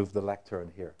when we've moved the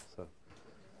lectern here. So.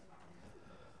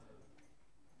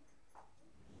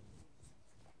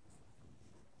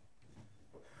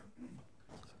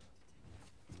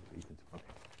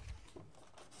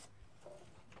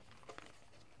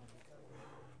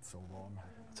 It's so warm.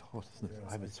 It's hot, isn't it?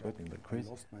 Yes, I've been sweating like crazy.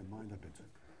 I lost my mind a bit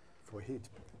for heat.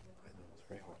 I know, it's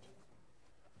very hot.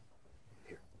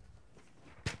 Here.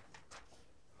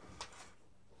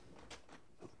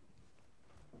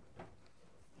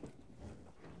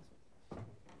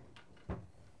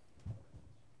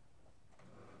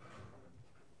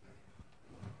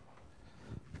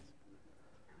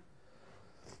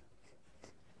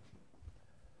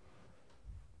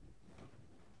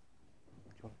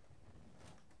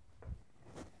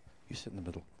 You sit in the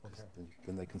middle, Okay.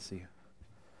 then they can see you.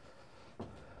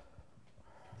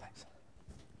 Thanks.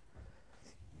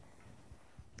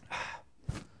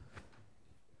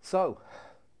 So,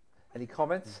 any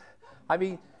comments? I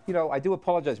mean, you know, I do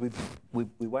apologize. We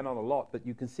went on a lot, but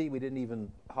you can see we didn't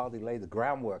even hardly lay the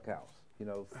groundwork out, you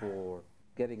know, for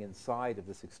getting inside of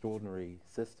this extraordinary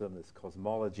system, this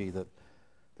cosmology that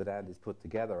Andy's put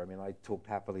together. I mean, I talked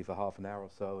happily for half an hour or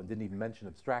so and didn't even mention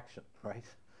abstraction, right?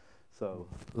 So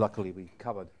luckily we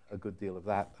covered a good deal of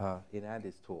that in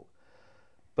Andy's talk.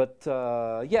 But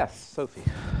yes, Sophie.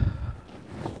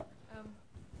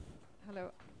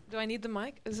 Hello. Do I need the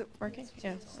mic? Is it working?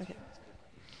 Yeah.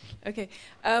 Okay.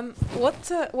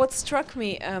 What struck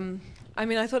me? I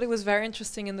mean, I thought it was very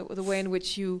interesting in the way in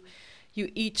which you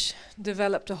each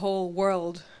developed a whole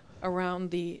world around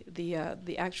the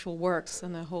actual works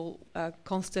and a whole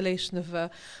constellation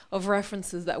of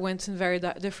references that went in very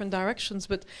different directions.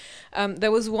 But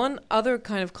there was one other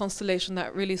kind of constellation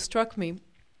that really struck me,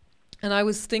 and I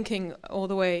was thinking all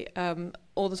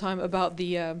the time about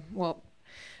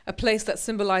a place that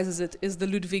symbolizes it is the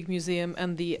Ludwig Museum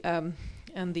and the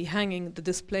hanging, the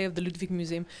display of the Ludwig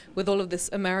Museum with all of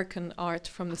this American art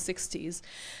from the 60s.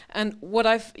 And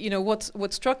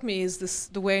what struck me is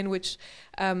the way in which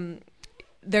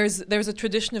there's a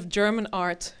tradition of German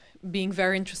art being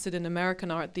very interested in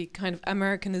American art, the kind of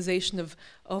Americanization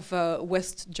of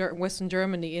Western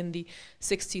Germany in the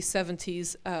 60s,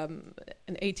 70s, and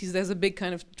 80s. There's a big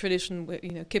kind of tradition with,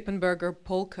 Kippenberger,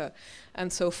 Polka,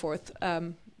 and so forth.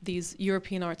 These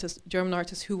European artists, German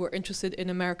artists who were interested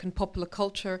in American popular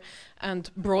culture and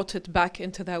brought it back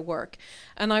into their work.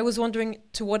 And I was wondering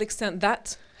to what extent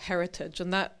that heritage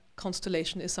and that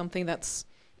constellation is something that's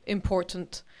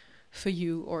important for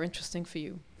you or interesting for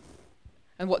you,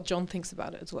 and what John thinks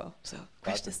about it as well. So,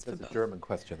 That's a German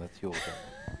question. That's yours.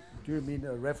 Do you mean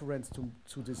a reference to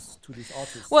this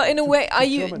artist? Well, in a way, do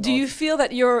you artists? feel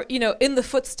that you're, in the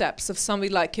footsteps of somebody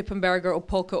like Kippenberger or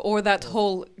Polka, or that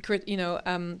whole,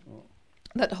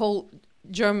 that whole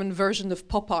German version of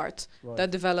pop art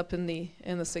that developed in the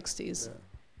 60s? Yeah.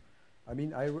 I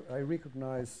mean, I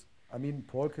recognize. I mean,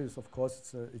 Polka is, of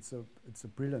course, it's a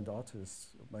brilliant artist.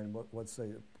 I mean,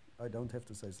 I don't have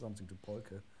to say something to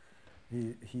Polka.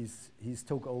 He's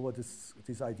took over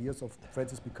these ideas of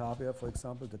Francis Picabia, for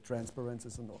example, the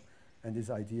transparencies and this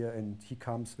idea, and he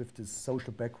comes with this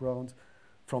social background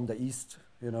from the East,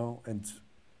 and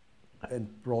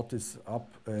brought this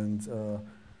up, and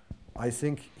I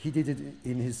think he did it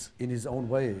in his own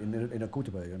way, in a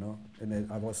good way,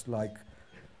 And I was like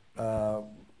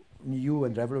new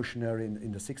and revolutionary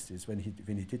in the 60s when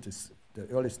he did the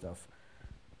early stuff.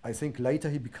 I think later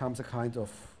he becomes a kind of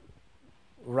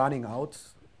running out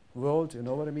world, you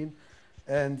know what I mean?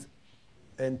 And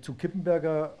to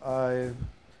Kippenberger, I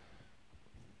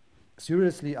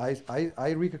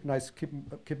recognized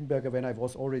Kippenberger when I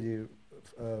was already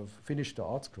finished the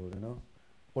art school,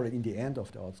 or in the end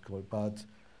of the art school. But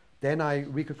then I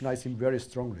recognize him very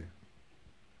strongly.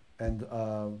 And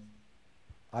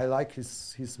I like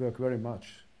his work very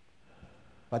much.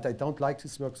 But I don't like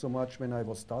his work so much when I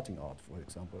was starting art, for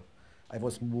example. I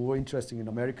was more interested in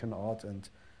American art and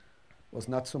was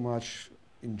not so much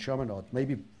in German art.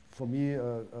 Maybe for me,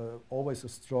 always a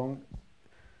strong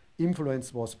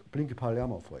influence was Blinke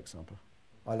Palermo, for example.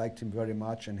 I liked him very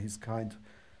much, and his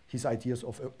ideas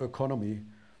of economy,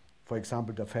 for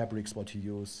example, the fabrics what he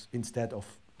used instead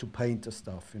of to paint the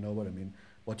stuff, you know what I mean?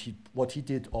 What he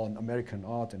did on American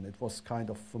art, and it was kind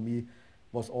of, for me,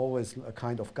 was always a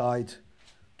kind of guide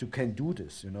to can do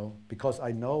this, you know, because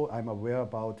I'm aware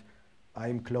about,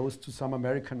 I'm close to some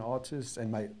American artists,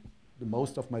 and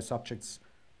most of my subjects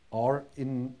are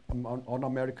on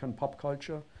American pop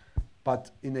culture, but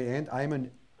in the end,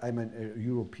 I'm a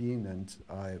European, and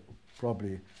I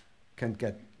probably can't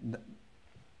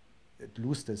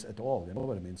lose this at all. You know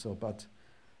what I mean? So, but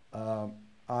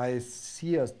I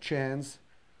see a chance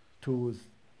to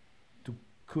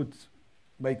could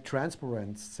make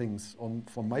transparent things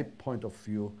from my point of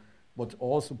view, what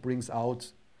also brings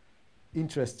out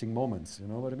interesting moments. You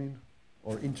know what I mean?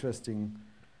 Or interesting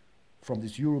from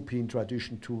this European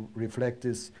tradition to reflect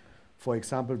this. For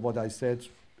example, what I said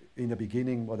in the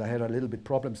beginning, what I had a little bit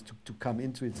problems to come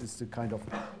into it is the kind of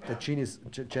the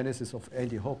genesis of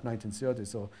Andy Hope 1930.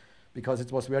 So, because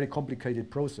it was very complicated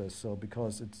process. So,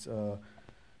 because it's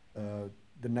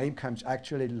the name comes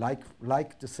actually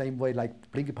like the same way like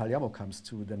Blinke Palermo comes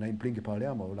to the name Blinke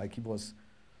Palermo. Like he was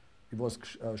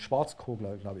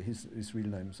Schwarzkogler, glaube ich, his real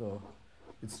name. So,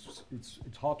 it's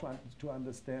hard to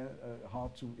understand,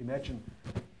 hard to imagine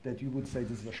that you would say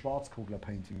this is a Schwarzkogler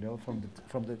painting, you know, from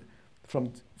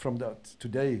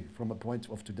a point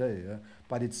of today, yeah?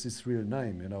 But it's his real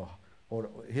name, you know. Or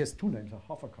he has two names,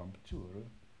 Hofferkamp too. Right?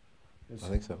 I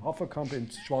think so. Hofferkamp and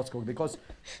Schwarzkogler, because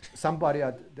somebody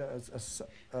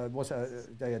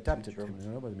they adapted him, you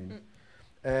know what I mean?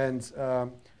 And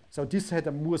so this had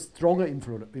a more stronger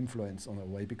influence on a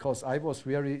way, because I was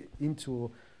very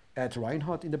into Ed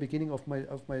Reinhardt in the beginning of my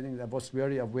thing. I was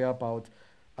very aware about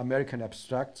American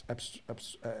abstract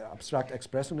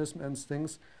expressionism and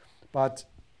things, but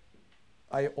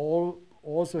I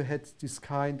also had this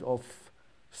kind of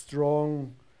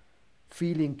strong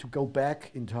feeling to go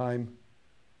back in time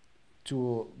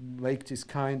to make this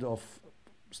kind of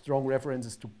strong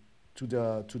references to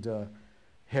the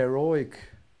heroic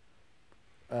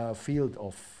field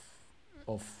of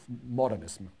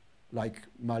modernism, like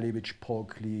Malevich,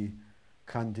 Polkli,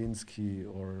 Kandinsky,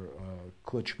 or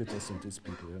Kurt Schwitters and these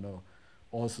people, you know.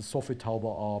 Also Sophie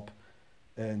Tauber-Arp,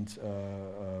 and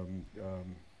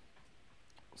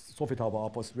Sophie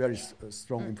Tauber-Arp was very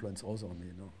strong influence also on me,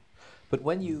 you know. But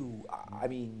when you, I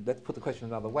mean, let's put the question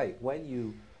another way. When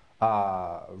you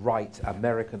write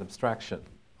American abstraction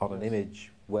on an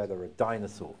image where there are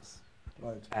dinosaurs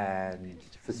and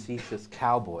facetious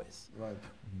cowboys,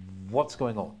 what's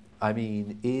going on? I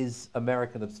mean, is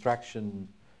American abstraction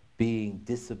being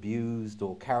disabused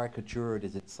or caricatured?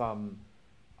 Is it some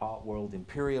art world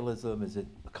imperialism? Is it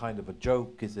a kind of a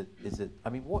joke? Is it? I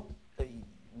mean,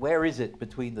 where is it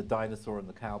between the dinosaur and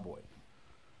the cowboy?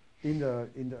 In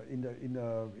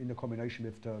the combination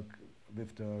with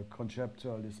the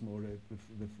conceptualism or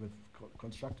with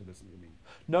constructivism, you mean?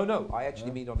 No, I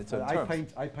actually mean on its own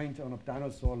terms. I paint on a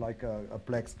dinosaur like a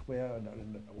black square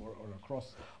or a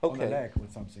cross on a leg or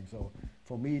something. So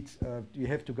for me, you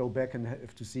have to go back and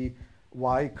have to see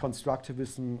why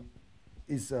constructivism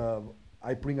is.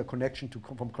 I bring a connection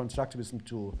from constructivism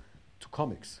to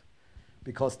comics,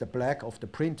 because the black of the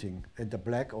printing and the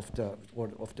black of the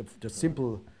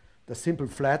simple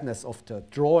flatness of the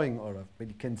drawing, or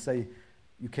you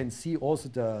can see also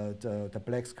the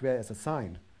black square as a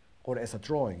sign or as a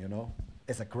drawing, you know,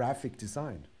 as a graphic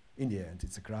design. In the end,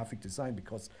 it's a graphic design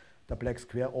because the black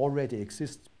square already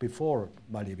exists before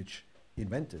Malevich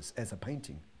invented this as a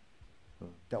painting.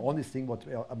 The only thing what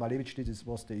Malevich did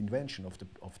was the invention of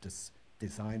this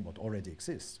design what already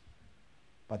exists.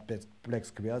 But black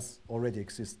squares already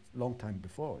exist long time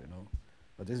before, you know.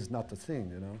 But this is not the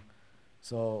thing, you know.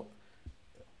 So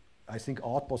I think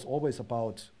art was always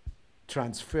about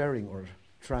transferring or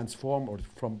transform or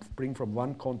bring from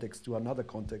one context to another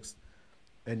context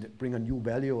and bring a new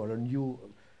value or a new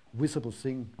visible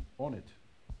thing on it,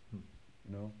 you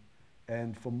know.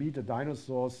 And for me, the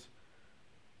dinosaurs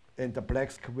and the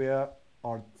black square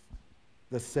are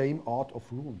the same art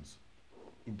of runes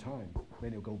in time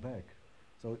when you go back.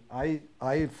 So I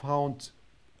found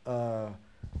a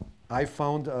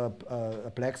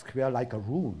black square like a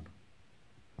rune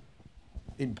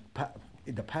in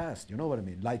the past. You know what I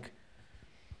mean? Like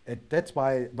That's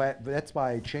why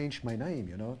I changed my name,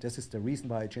 you know. This is the reason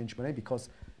why I changed my name, because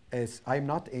as I'm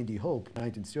not Andy Hope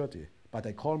 1930, but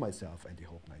I call myself Andy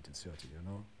Hope 1930, you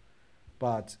know.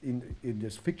 But in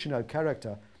this fictional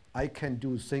character, I can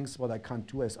do things what I can't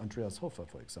do as Andreas Hofer,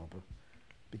 for example.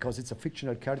 Because it's a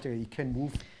fictional character, he can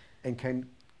move and can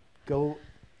go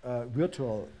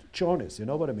virtual journeys, you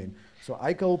know what I mean? So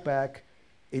I go back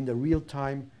in the real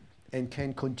time and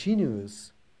can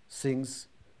continuous things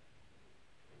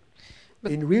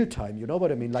in real time, you know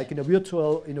what I mean? Like in a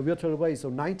virtual way. So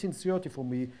 1930 for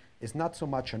me is not so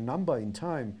much a number in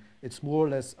time, it's more or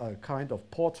less a kind of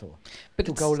portal. But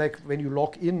to go like when you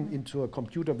log into a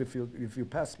computer with your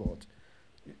password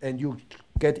and you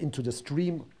get into the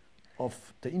stream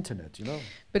of the internet, you know.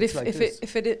 But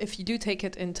if you do take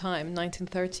it in time,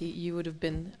 1930, you would have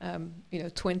been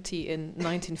 20 in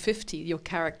 1950, your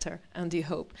character Andy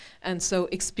Hope, and so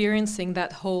experiencing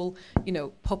that whole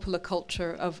popular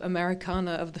culture of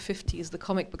Americana of the 50s, the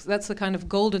comic books, that's the kind of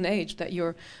golden age that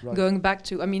you're going back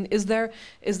to. I mean, is there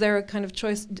a kind of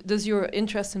choice? Does your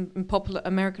interest in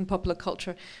American popular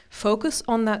culture focus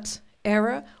on that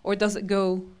era, or does it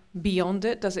go beyond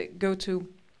it? Does it go to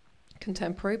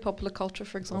contemporary popular culture,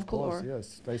 for example? Of course,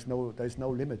 yes. There's no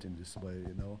limit in this way,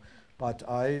 you know. But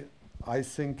I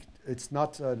think it's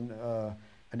not an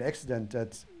accident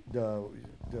that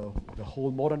the whole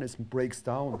modernism breaks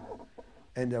down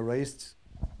and erased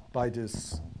by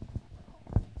this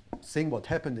thing what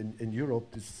happened in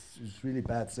Europe. This is really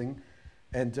bad thing,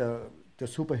 and the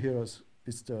superheroes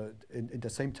is in the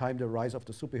same time the rise of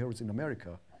the superheroes in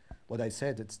America. What I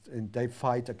said, and they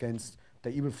fight against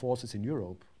the evil forces in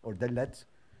Europe. Or they let,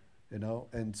 you know,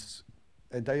 and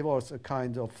they was a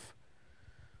kind of.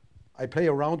 I play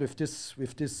around with this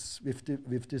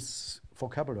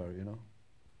vocabulary, you know.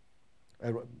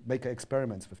 I make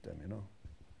experiments with them, you know.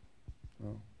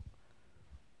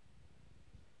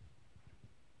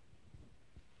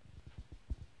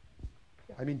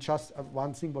 I mean, just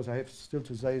one thing was I have still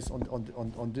to say is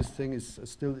on this thing is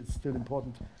it's still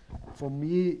important. For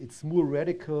me, it's more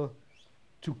radical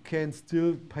to can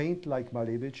still paint like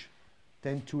Malevich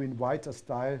than to invite a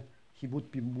style he would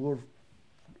be more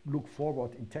look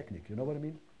forward in technique. You know what I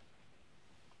mean?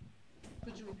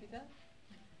 Could you repeat that?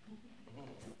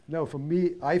 No, for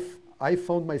me, I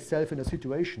found myself in a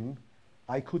situation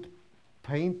I could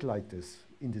paint like this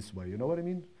in this way. You know what I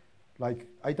mean? Like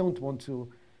I don't want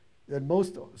to.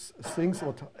 Most things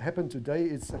what happen today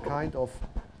is a kind of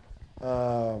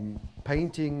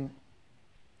painting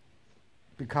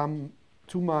become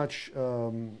too much,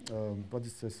 what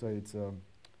does this say? It's El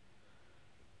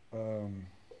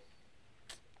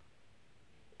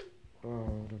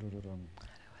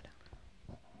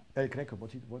Greco.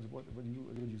 What did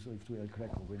you say to El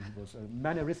Greco when he was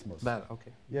mannerismus?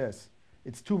 Okay. Yes,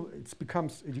 it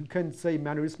becomes. You can say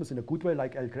mannerismus in a good way,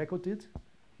 like El Greco did,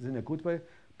 is in a good way.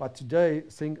 But today,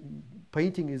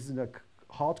 painting is in a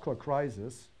hardcore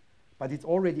crisis. But it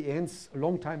already ends a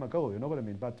long time ago. You know what I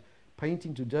mean? But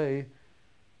painting today,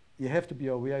 you have to be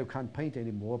aware you can't paint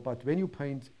anymore. But when you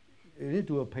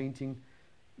do a painting,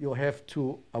 you have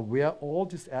to aware all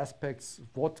these aspects.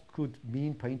 What could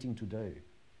mean painting today?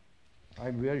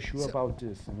 I'm very sure about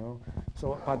this, you know.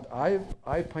 So, but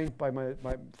I paint by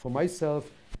for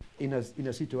myself in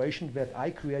a situation where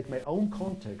I create my own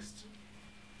context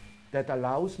that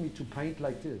allows me to paint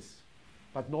like this.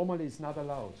 But normally it's not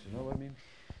allowed. You know what I mean?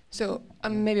 So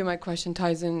maybe my question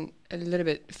ties in a little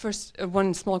bit. First,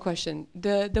 one small question: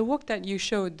 the work that you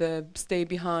showed, the stay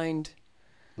behind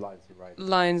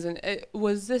lines, and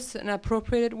was this an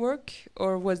appropriated work,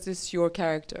 or was this your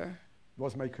character?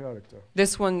 Was my character.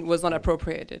 This one was not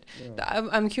appropriated. Yeah.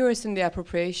 I'm curious in the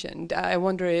appropriation. I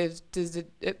wonder does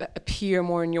it appear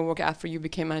more in your work after you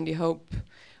became Andy Hope,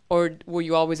 or were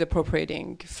you always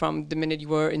appropriating from the minute you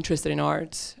were interested in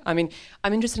art? I mean,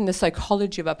 I'm interested in the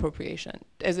psychology of appropriation.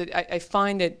 I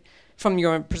find it from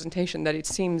your presentation that it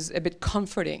seems a bit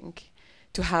comforting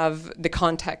to have the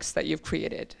context that you've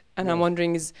created. And yes. I'm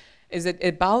wondering, is it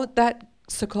about that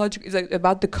psychological? Is it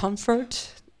about the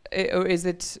comfort? Or is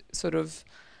it sort of,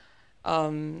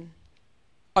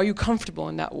 are you comfortable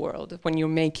in that world when you're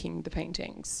making the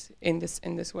paintings in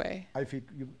this way? I feel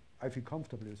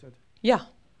comfortable, is it? Yeah.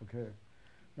 Okay.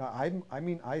 Now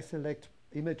I select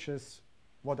images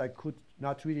what I could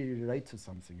not really relate to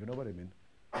something. You know what I mean?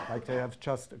 Like they have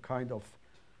just a kind of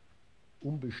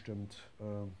unbestimmt.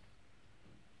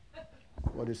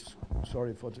 What is?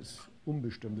 Sorry for this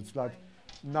unbestimmt. It's like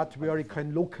not where you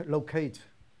can locate.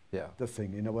 Yeah. The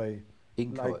thing in a way.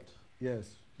 Inchoate.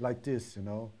 Yes, like this, you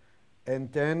know. And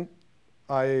then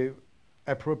I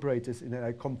appropriate this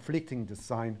I conflicting the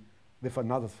sign with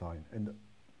another sign. And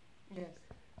Yes.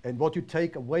 And what you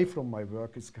take away from my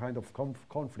work is kind of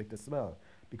conflict as well,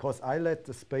 because I let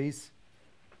the space,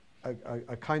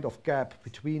 a kind of gap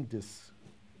between these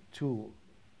two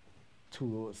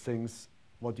things,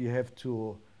 what you have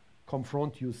to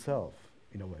confront yourself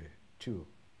in a way too.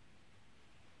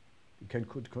 You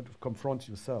could confront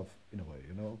yourself in a way,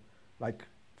 you know, like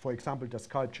for example the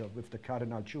sculpture with the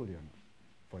Cardinal Julian,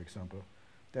 for example.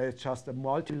 There is just a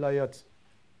multi-layered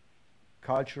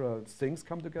cultural things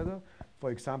come together.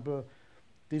 For example,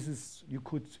 this is, you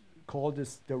could call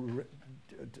this the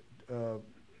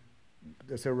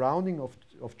surrounding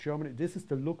of Germany. This is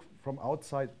the look from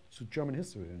outside to German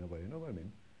history in a way, you know what I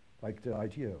mean? Like the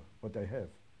idea, what they have,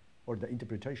 or the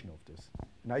interpretation of this.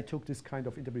 And I took this kind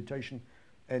of interpretation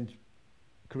and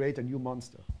create a new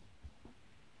monster.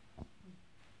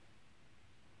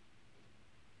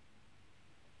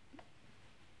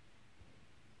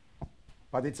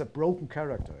 But it's a broken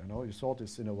character, you know. You saw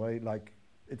this in a way like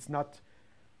it's not.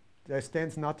 There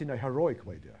stands not in a heroic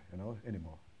way there, you know,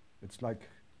 anymore. It's like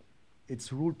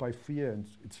it's ruled by fear and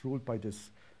it's ruled by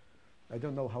this. I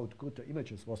don't know how good the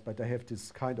images was, but they have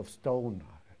this kind of stone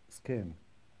skin,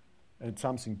 and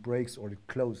something breaks or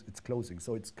it's closing.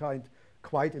 So it's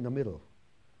quite in the middle,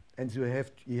 and you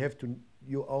have to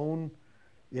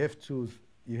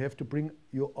bring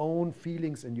your own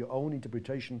feelings and your own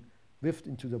interpretation with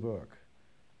into the work.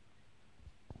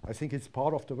 I think it's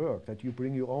part of the work that you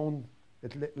bring your own,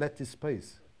 let this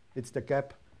space. It's the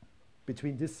gap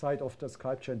between this side of the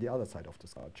sculpture and the other side of the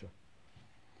sculpture.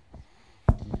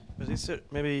 But is there,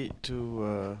 maybe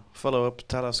to follow up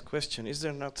Tala's question, is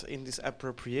there not in this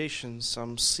appropriation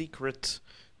some secret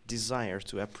desire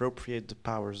to appropriate the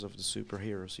powers of the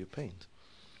superheroes you paint?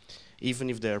 Even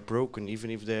if they are broken,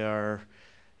 even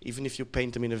if you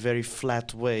paint them in a very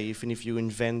flat way, even if you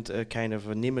invent a kind of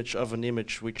an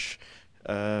image which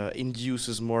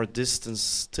induces more distance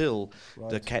still,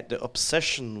 right. The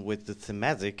obsession with the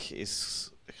thematic is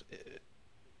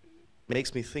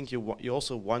makes me think you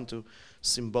also want to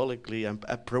symbolically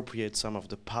appropriate some of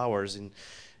the powers in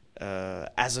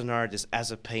as an artist,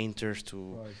 as a painter,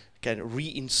 to kind of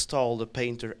reinstall the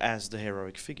painter as the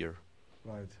heroic figure.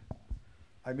 Right.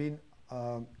 I mean,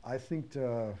 I think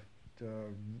the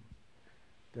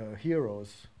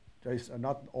heroes. There is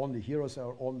not only heroes,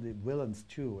 are only villains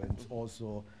too, and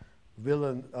also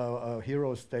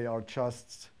heroes. They are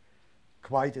just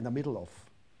quite in the middle of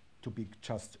to be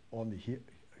just only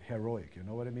heroic. You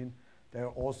know what I mean? There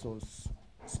are also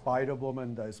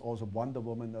Spider-Woman. There is also Wonder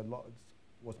Woman.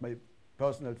 Was my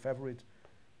personal favorite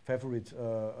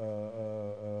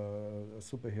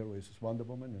superhero is Wonder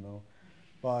Woman. You know,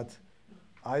 but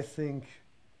I think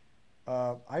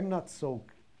I'm not so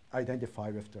identify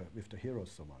with the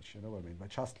heroes so much, you know what I mean? But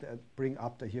just bring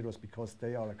up the heroes because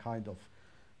they are a kind of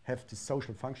have this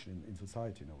social function in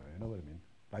society in a way, you know what I mean?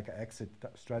 Like an exit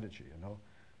strategy, you know.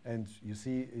 And you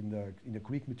see in the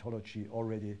Greek mythology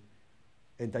already,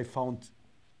 and they found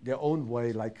their own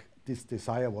way, like this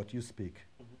desire what you speak.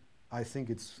 Mm-hmm. I think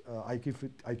it's I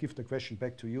give the question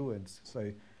back to you and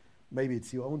say maybe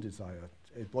it's your own desire,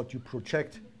 what you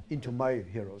project into my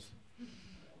heroes.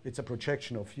 It's a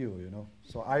projection of you, you know.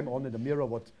 So I'm only the mirror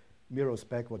what mirrors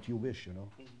back what you wish, you know,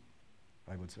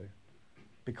 I would say.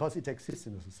 Because it exists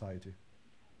in a society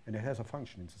and it has a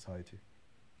function in society.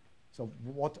 So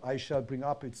what I shall bring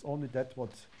up, it's only that what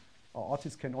our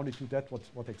artists can only do that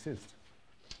what exists,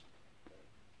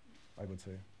 I would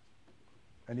say.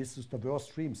 And it's just the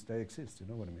worst dreams, they exist, you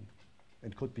know what I mean?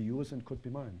 And could be yours and could be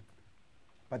mine.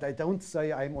 But I don't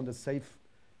say I'm on the safe,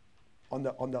 on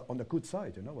the good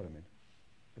side, you know what I mean?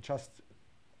 Just,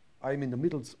 I'm in the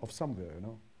middle of somewhere, you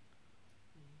know.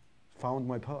 Found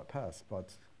my path,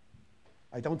 but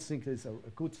I don't think there's a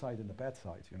good side and a bad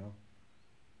side, you know.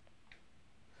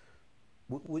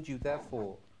 Would you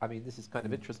therefore, I mean, this is kind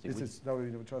of interesting. This is, no,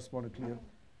 you just want to clear.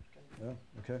 Yeah,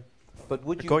 okay. But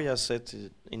would you... Goya said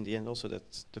in the end also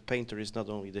that the painter is not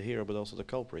only the hero, but also the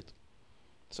culprit.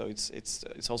 So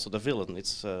it's also the villain.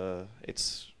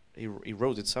 He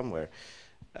wrote it somewhere.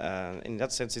 In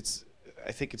that sense,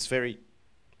 I think it's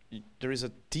there is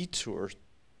a detour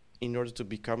in order to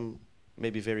become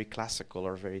maybe very classical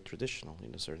or very traditional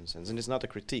in a certain sense. And it's not a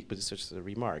critique, but it's just a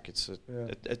remark. It's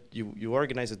you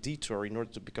organize a detour in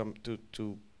order to become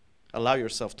to allow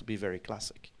yourself to be very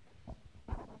classic.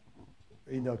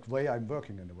 In the way I'm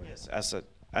working, in a way. Yes,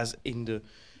 as in the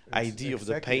idea of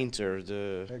the painter,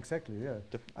 exactly, yeah.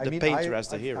 The painter as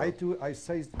the hero. I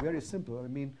say it's very simple. I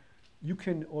mean, you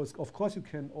can of course you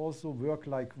can also work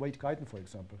like Wade Guyton, for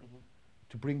example,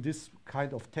 to bring this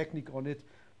kind of technique on it.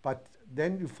 But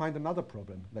then you find another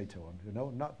problem later on. You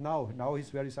know, not now. Now he's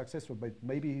very successful, but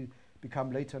maybe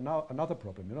become later now another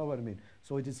problem. You know what I mean?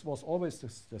 So was always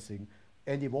the thing.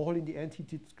 Andy Warhol, in the end, he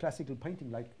did classical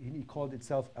painting, like he called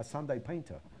himself a Sunday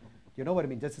painter. You know what I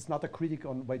mean? This is not a critic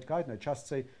on Wade Gardner. I just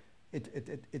say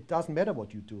it doesn't matter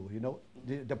what you do. You know,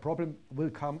 the problem will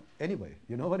come anyway.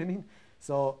 You know what I mean?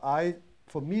 So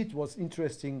for me, it was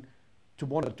interesting to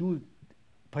want to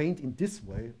paint in this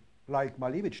way, like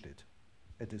Malevich did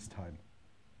at this time.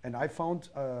 And I found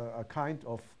a kind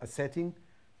of a setting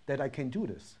that I can do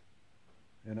this,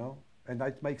 you know? And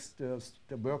that makes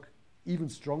the work even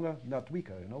stronger, not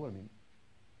weaker, you know what I mean?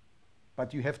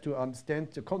 But you have to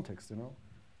understand the context, you know?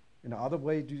 In the other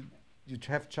way, you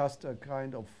have just a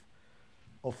kind of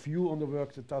view on the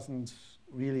work that doesn't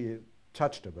really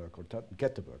touch the work or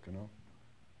get the work, you know?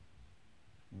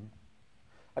 Mm.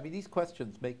 I mean, these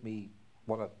questions make me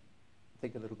want to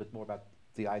think a little bit more about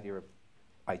the idea of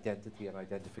identity and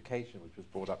identification, which was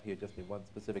brought up here just in one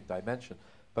specific dimension.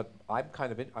 But I'm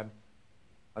kind of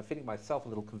I'm feeling myself a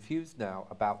little confused now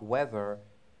about whether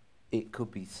it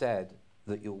could be said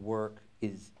that your work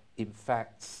is in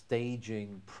fact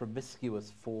staging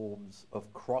promiscuous forms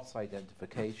of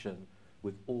cross-identification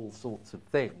with all sorts of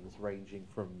things, ranging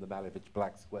from the Malevich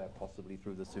Black Square, possibly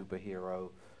through the superhero,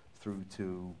 through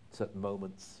to certain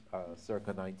moments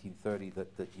circa 1930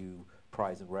 that you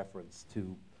prize and reference,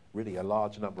 to really a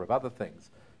large number of other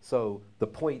things. So the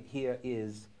point here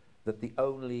is that the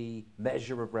only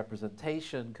measure of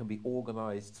representation can be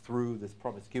organized through this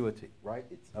promiscuity, right?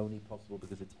 It's only possible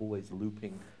because it's always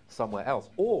looping somewhere else.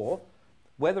 Or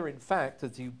whether in fact,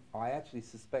 as I actually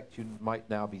suspect you might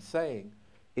now be saying,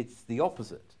 it's the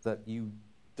opposite, that you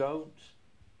don't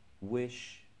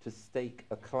wish to stake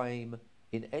a claim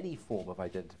in any form of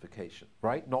identification,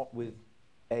 right? Not with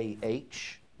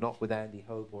A.H., not with Andy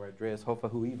Hope or Andreas Hofer,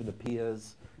 who even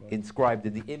appears inscribed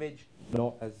in the image,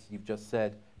 not, as you've just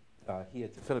said here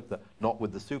to Philip, not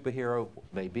with the superhero,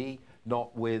 maybe,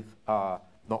 not with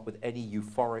any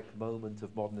euphoric moment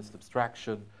of modernist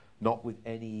abstraction, not with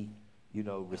any,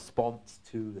 response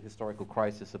to the historical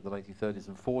crisis of the 1930s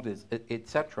and 40s,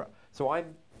 etc. So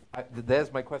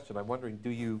there's my question. I'm wondering, do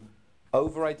you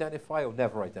over-identify or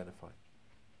never identify?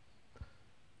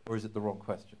 Or is it the wrong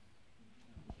question?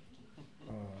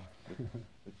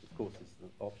 Which of course is the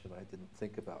option I didn't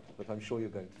think about, but I'm sure you're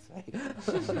going to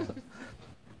say.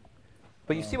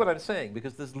 But you see what I'm saying?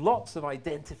 Because there's lots of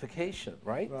identification,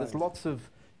 right? There's lots of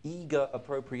eager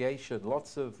appropriation,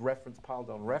 lots of reference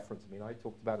piled on reference. I mean, I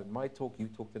talked about it in my talk, you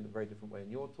talked in a very different way in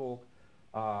your talk.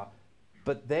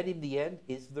 But then in the end,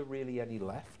 is there really any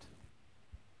left?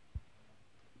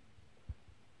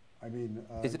 I mean,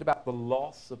 is it about the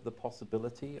loss of the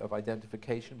possibility of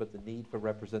identification, but the need for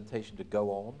representation to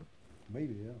go on?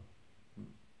 Maybe, yeah.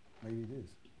 Maybe it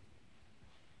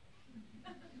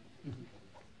is.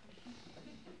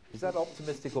 Is that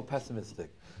optimistic or pessimistic?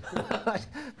 I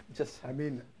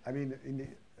mean,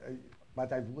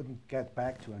 but I wouldn't get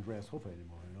back to Andreas Hofer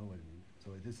anymore. You know what I mean?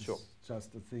 So this is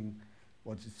just the thing.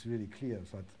 What is really clear.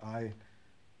 But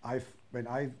when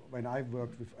I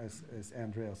worked with as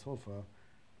Andreas Hofer,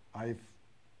 I've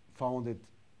found it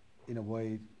in a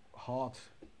way hard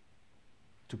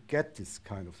to get this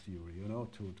kind of theory,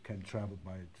 to can travel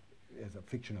by as a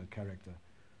fictional character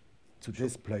to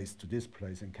this place,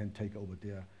 and can take over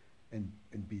there and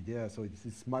be there. So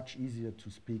it's much easier to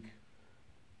speak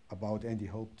about Andy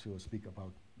Hope to speak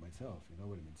about myself, you know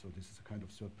what I mean? So this is a kind of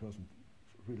third person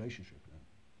relationship. Yeah.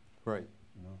 Right.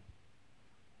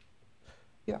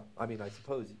 Yeah, I mean, I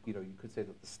suppose, you could say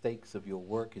that the stakes of your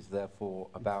work is therefore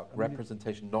about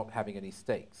representation not having any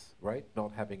stakes, right?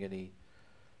 Not having any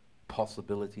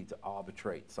possibility to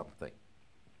arbitrate something,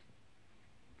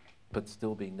 but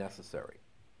still being necessary.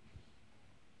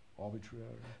 Arbitrary?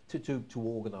 To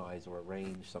organize or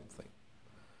arrange something.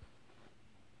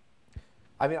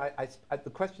 I mean, the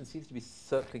question seems to be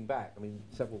circling back. I mean,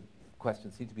 several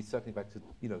questions seem to be circling back to,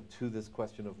 to this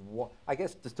question of what, I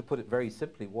guess, just to put it very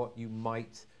simply, what you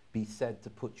might be said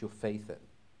to put your faith in.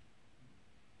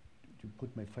 To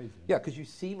put my faith in? Yeah, because you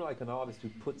seem like an artist who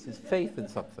puts his faith in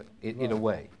something, in a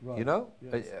way,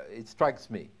 Yes. It strikes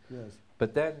me. Yes.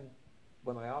 But then,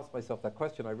 when I ask myself that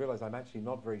question, I realize I'm actually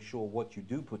not very sure what you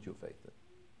do put your faith in.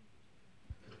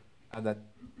 And that,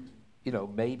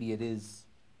 maybe it is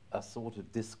a sort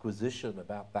of disquisition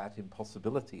about that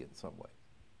impossibility in some way.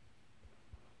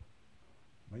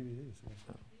 Maybe it is,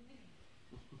 yeah.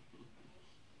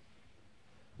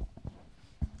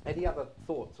 Any other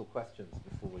thoughts or questions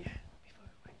before we...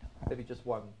 Maybe just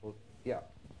one, or,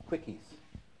 quickies.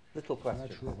 Little questions. I'm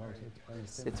not sure about it. I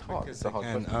understand. It's hard. It's a hard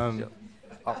question.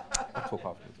 I'll talk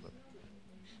afterwards.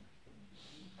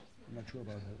 I'm not sure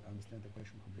about it. I understand the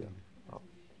question completely. Yeah.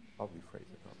 I'll rephrase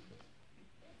it afterwards.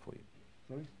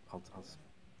 Sorry? I'll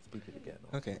speak it again.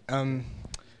 Okay.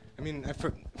 I mean,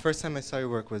 first time I saw your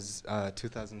work was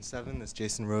 2007, this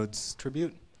Jason Rhodes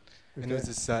tribute. Okay. And it was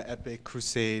this epic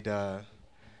crusade.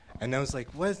 And I was like,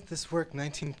 what is this work,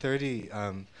 1930?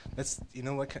 That's, you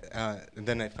know what, and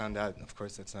then I found out, of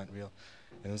course, that's not real.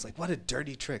 And I was like, what a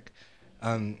dirty trick.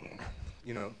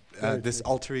 You know, this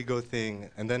alter ego thing.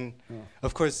 And then,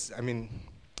 of course, I mean,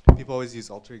 people always use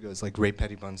alter egos, like Ray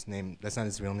Pettibon's name. That's not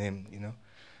his real name, you know.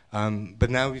 But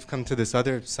now we've come to this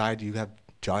other side. You have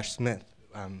Josh Smith,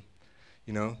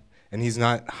 you know, and he's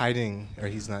not hiding, or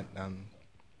he's not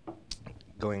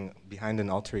going behind an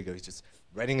alter ego. He's just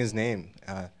writing his name.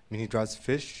 I mean, he draws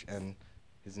fish and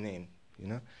his name, you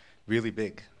know, really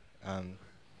big. I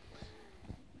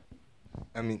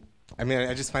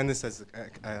just find this as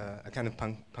a kind of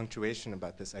punctuation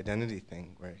about this identity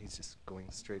thing, where he's just going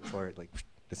straight forward, like,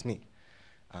 that's me.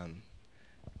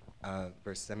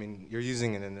 Versus, I mean, you're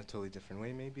using it in a totally different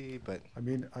way, maybe, but... I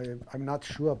mean, I'm not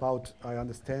sure about, I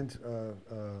understand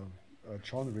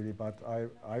John really, but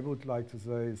I would like to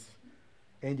say is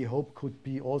Andy Hope could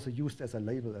be also used as a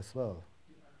label as well.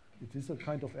 It is a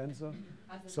kind of answer.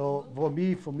 So for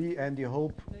me, Andy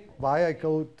Hope, why I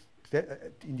go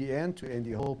in the end to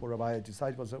Andy Hope, or why I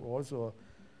decided, was also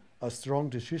a strong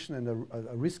decision and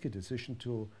a risky decision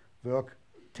to work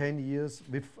 10 years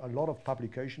with a lot of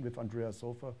publication with Andreas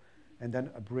Sofer, and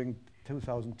then bring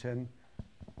 2010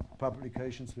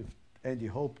 publications with Andy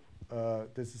Hope.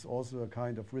 This is also a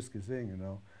kind of risky thing, you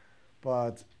know.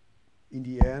 But in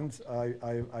the end,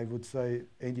 I would say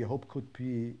Andy Hope could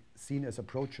be seen as a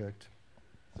project.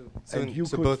 So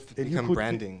both become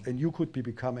branding. And you could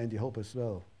become Andy Hope as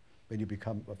well when you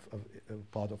become a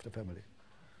part of the family.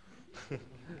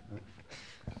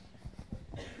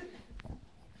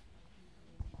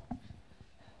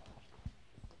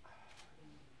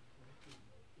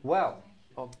 Well,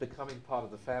 on becoming part of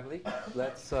the family,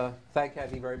 let's thank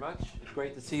Andy very much. It's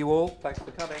great to see you all. Thanks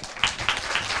for coming.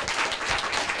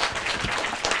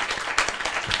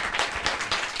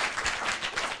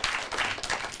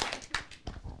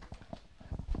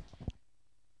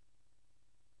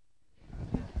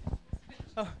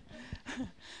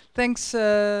 Thanks,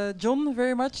 John,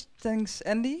 very much. Thanks,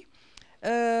 Andy.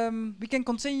 We can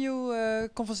continue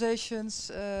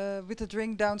conversations with a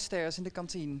drink downstairs in the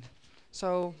canteen.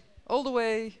 So all the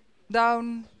way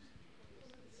down,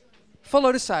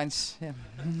 follow the signs. Yeah.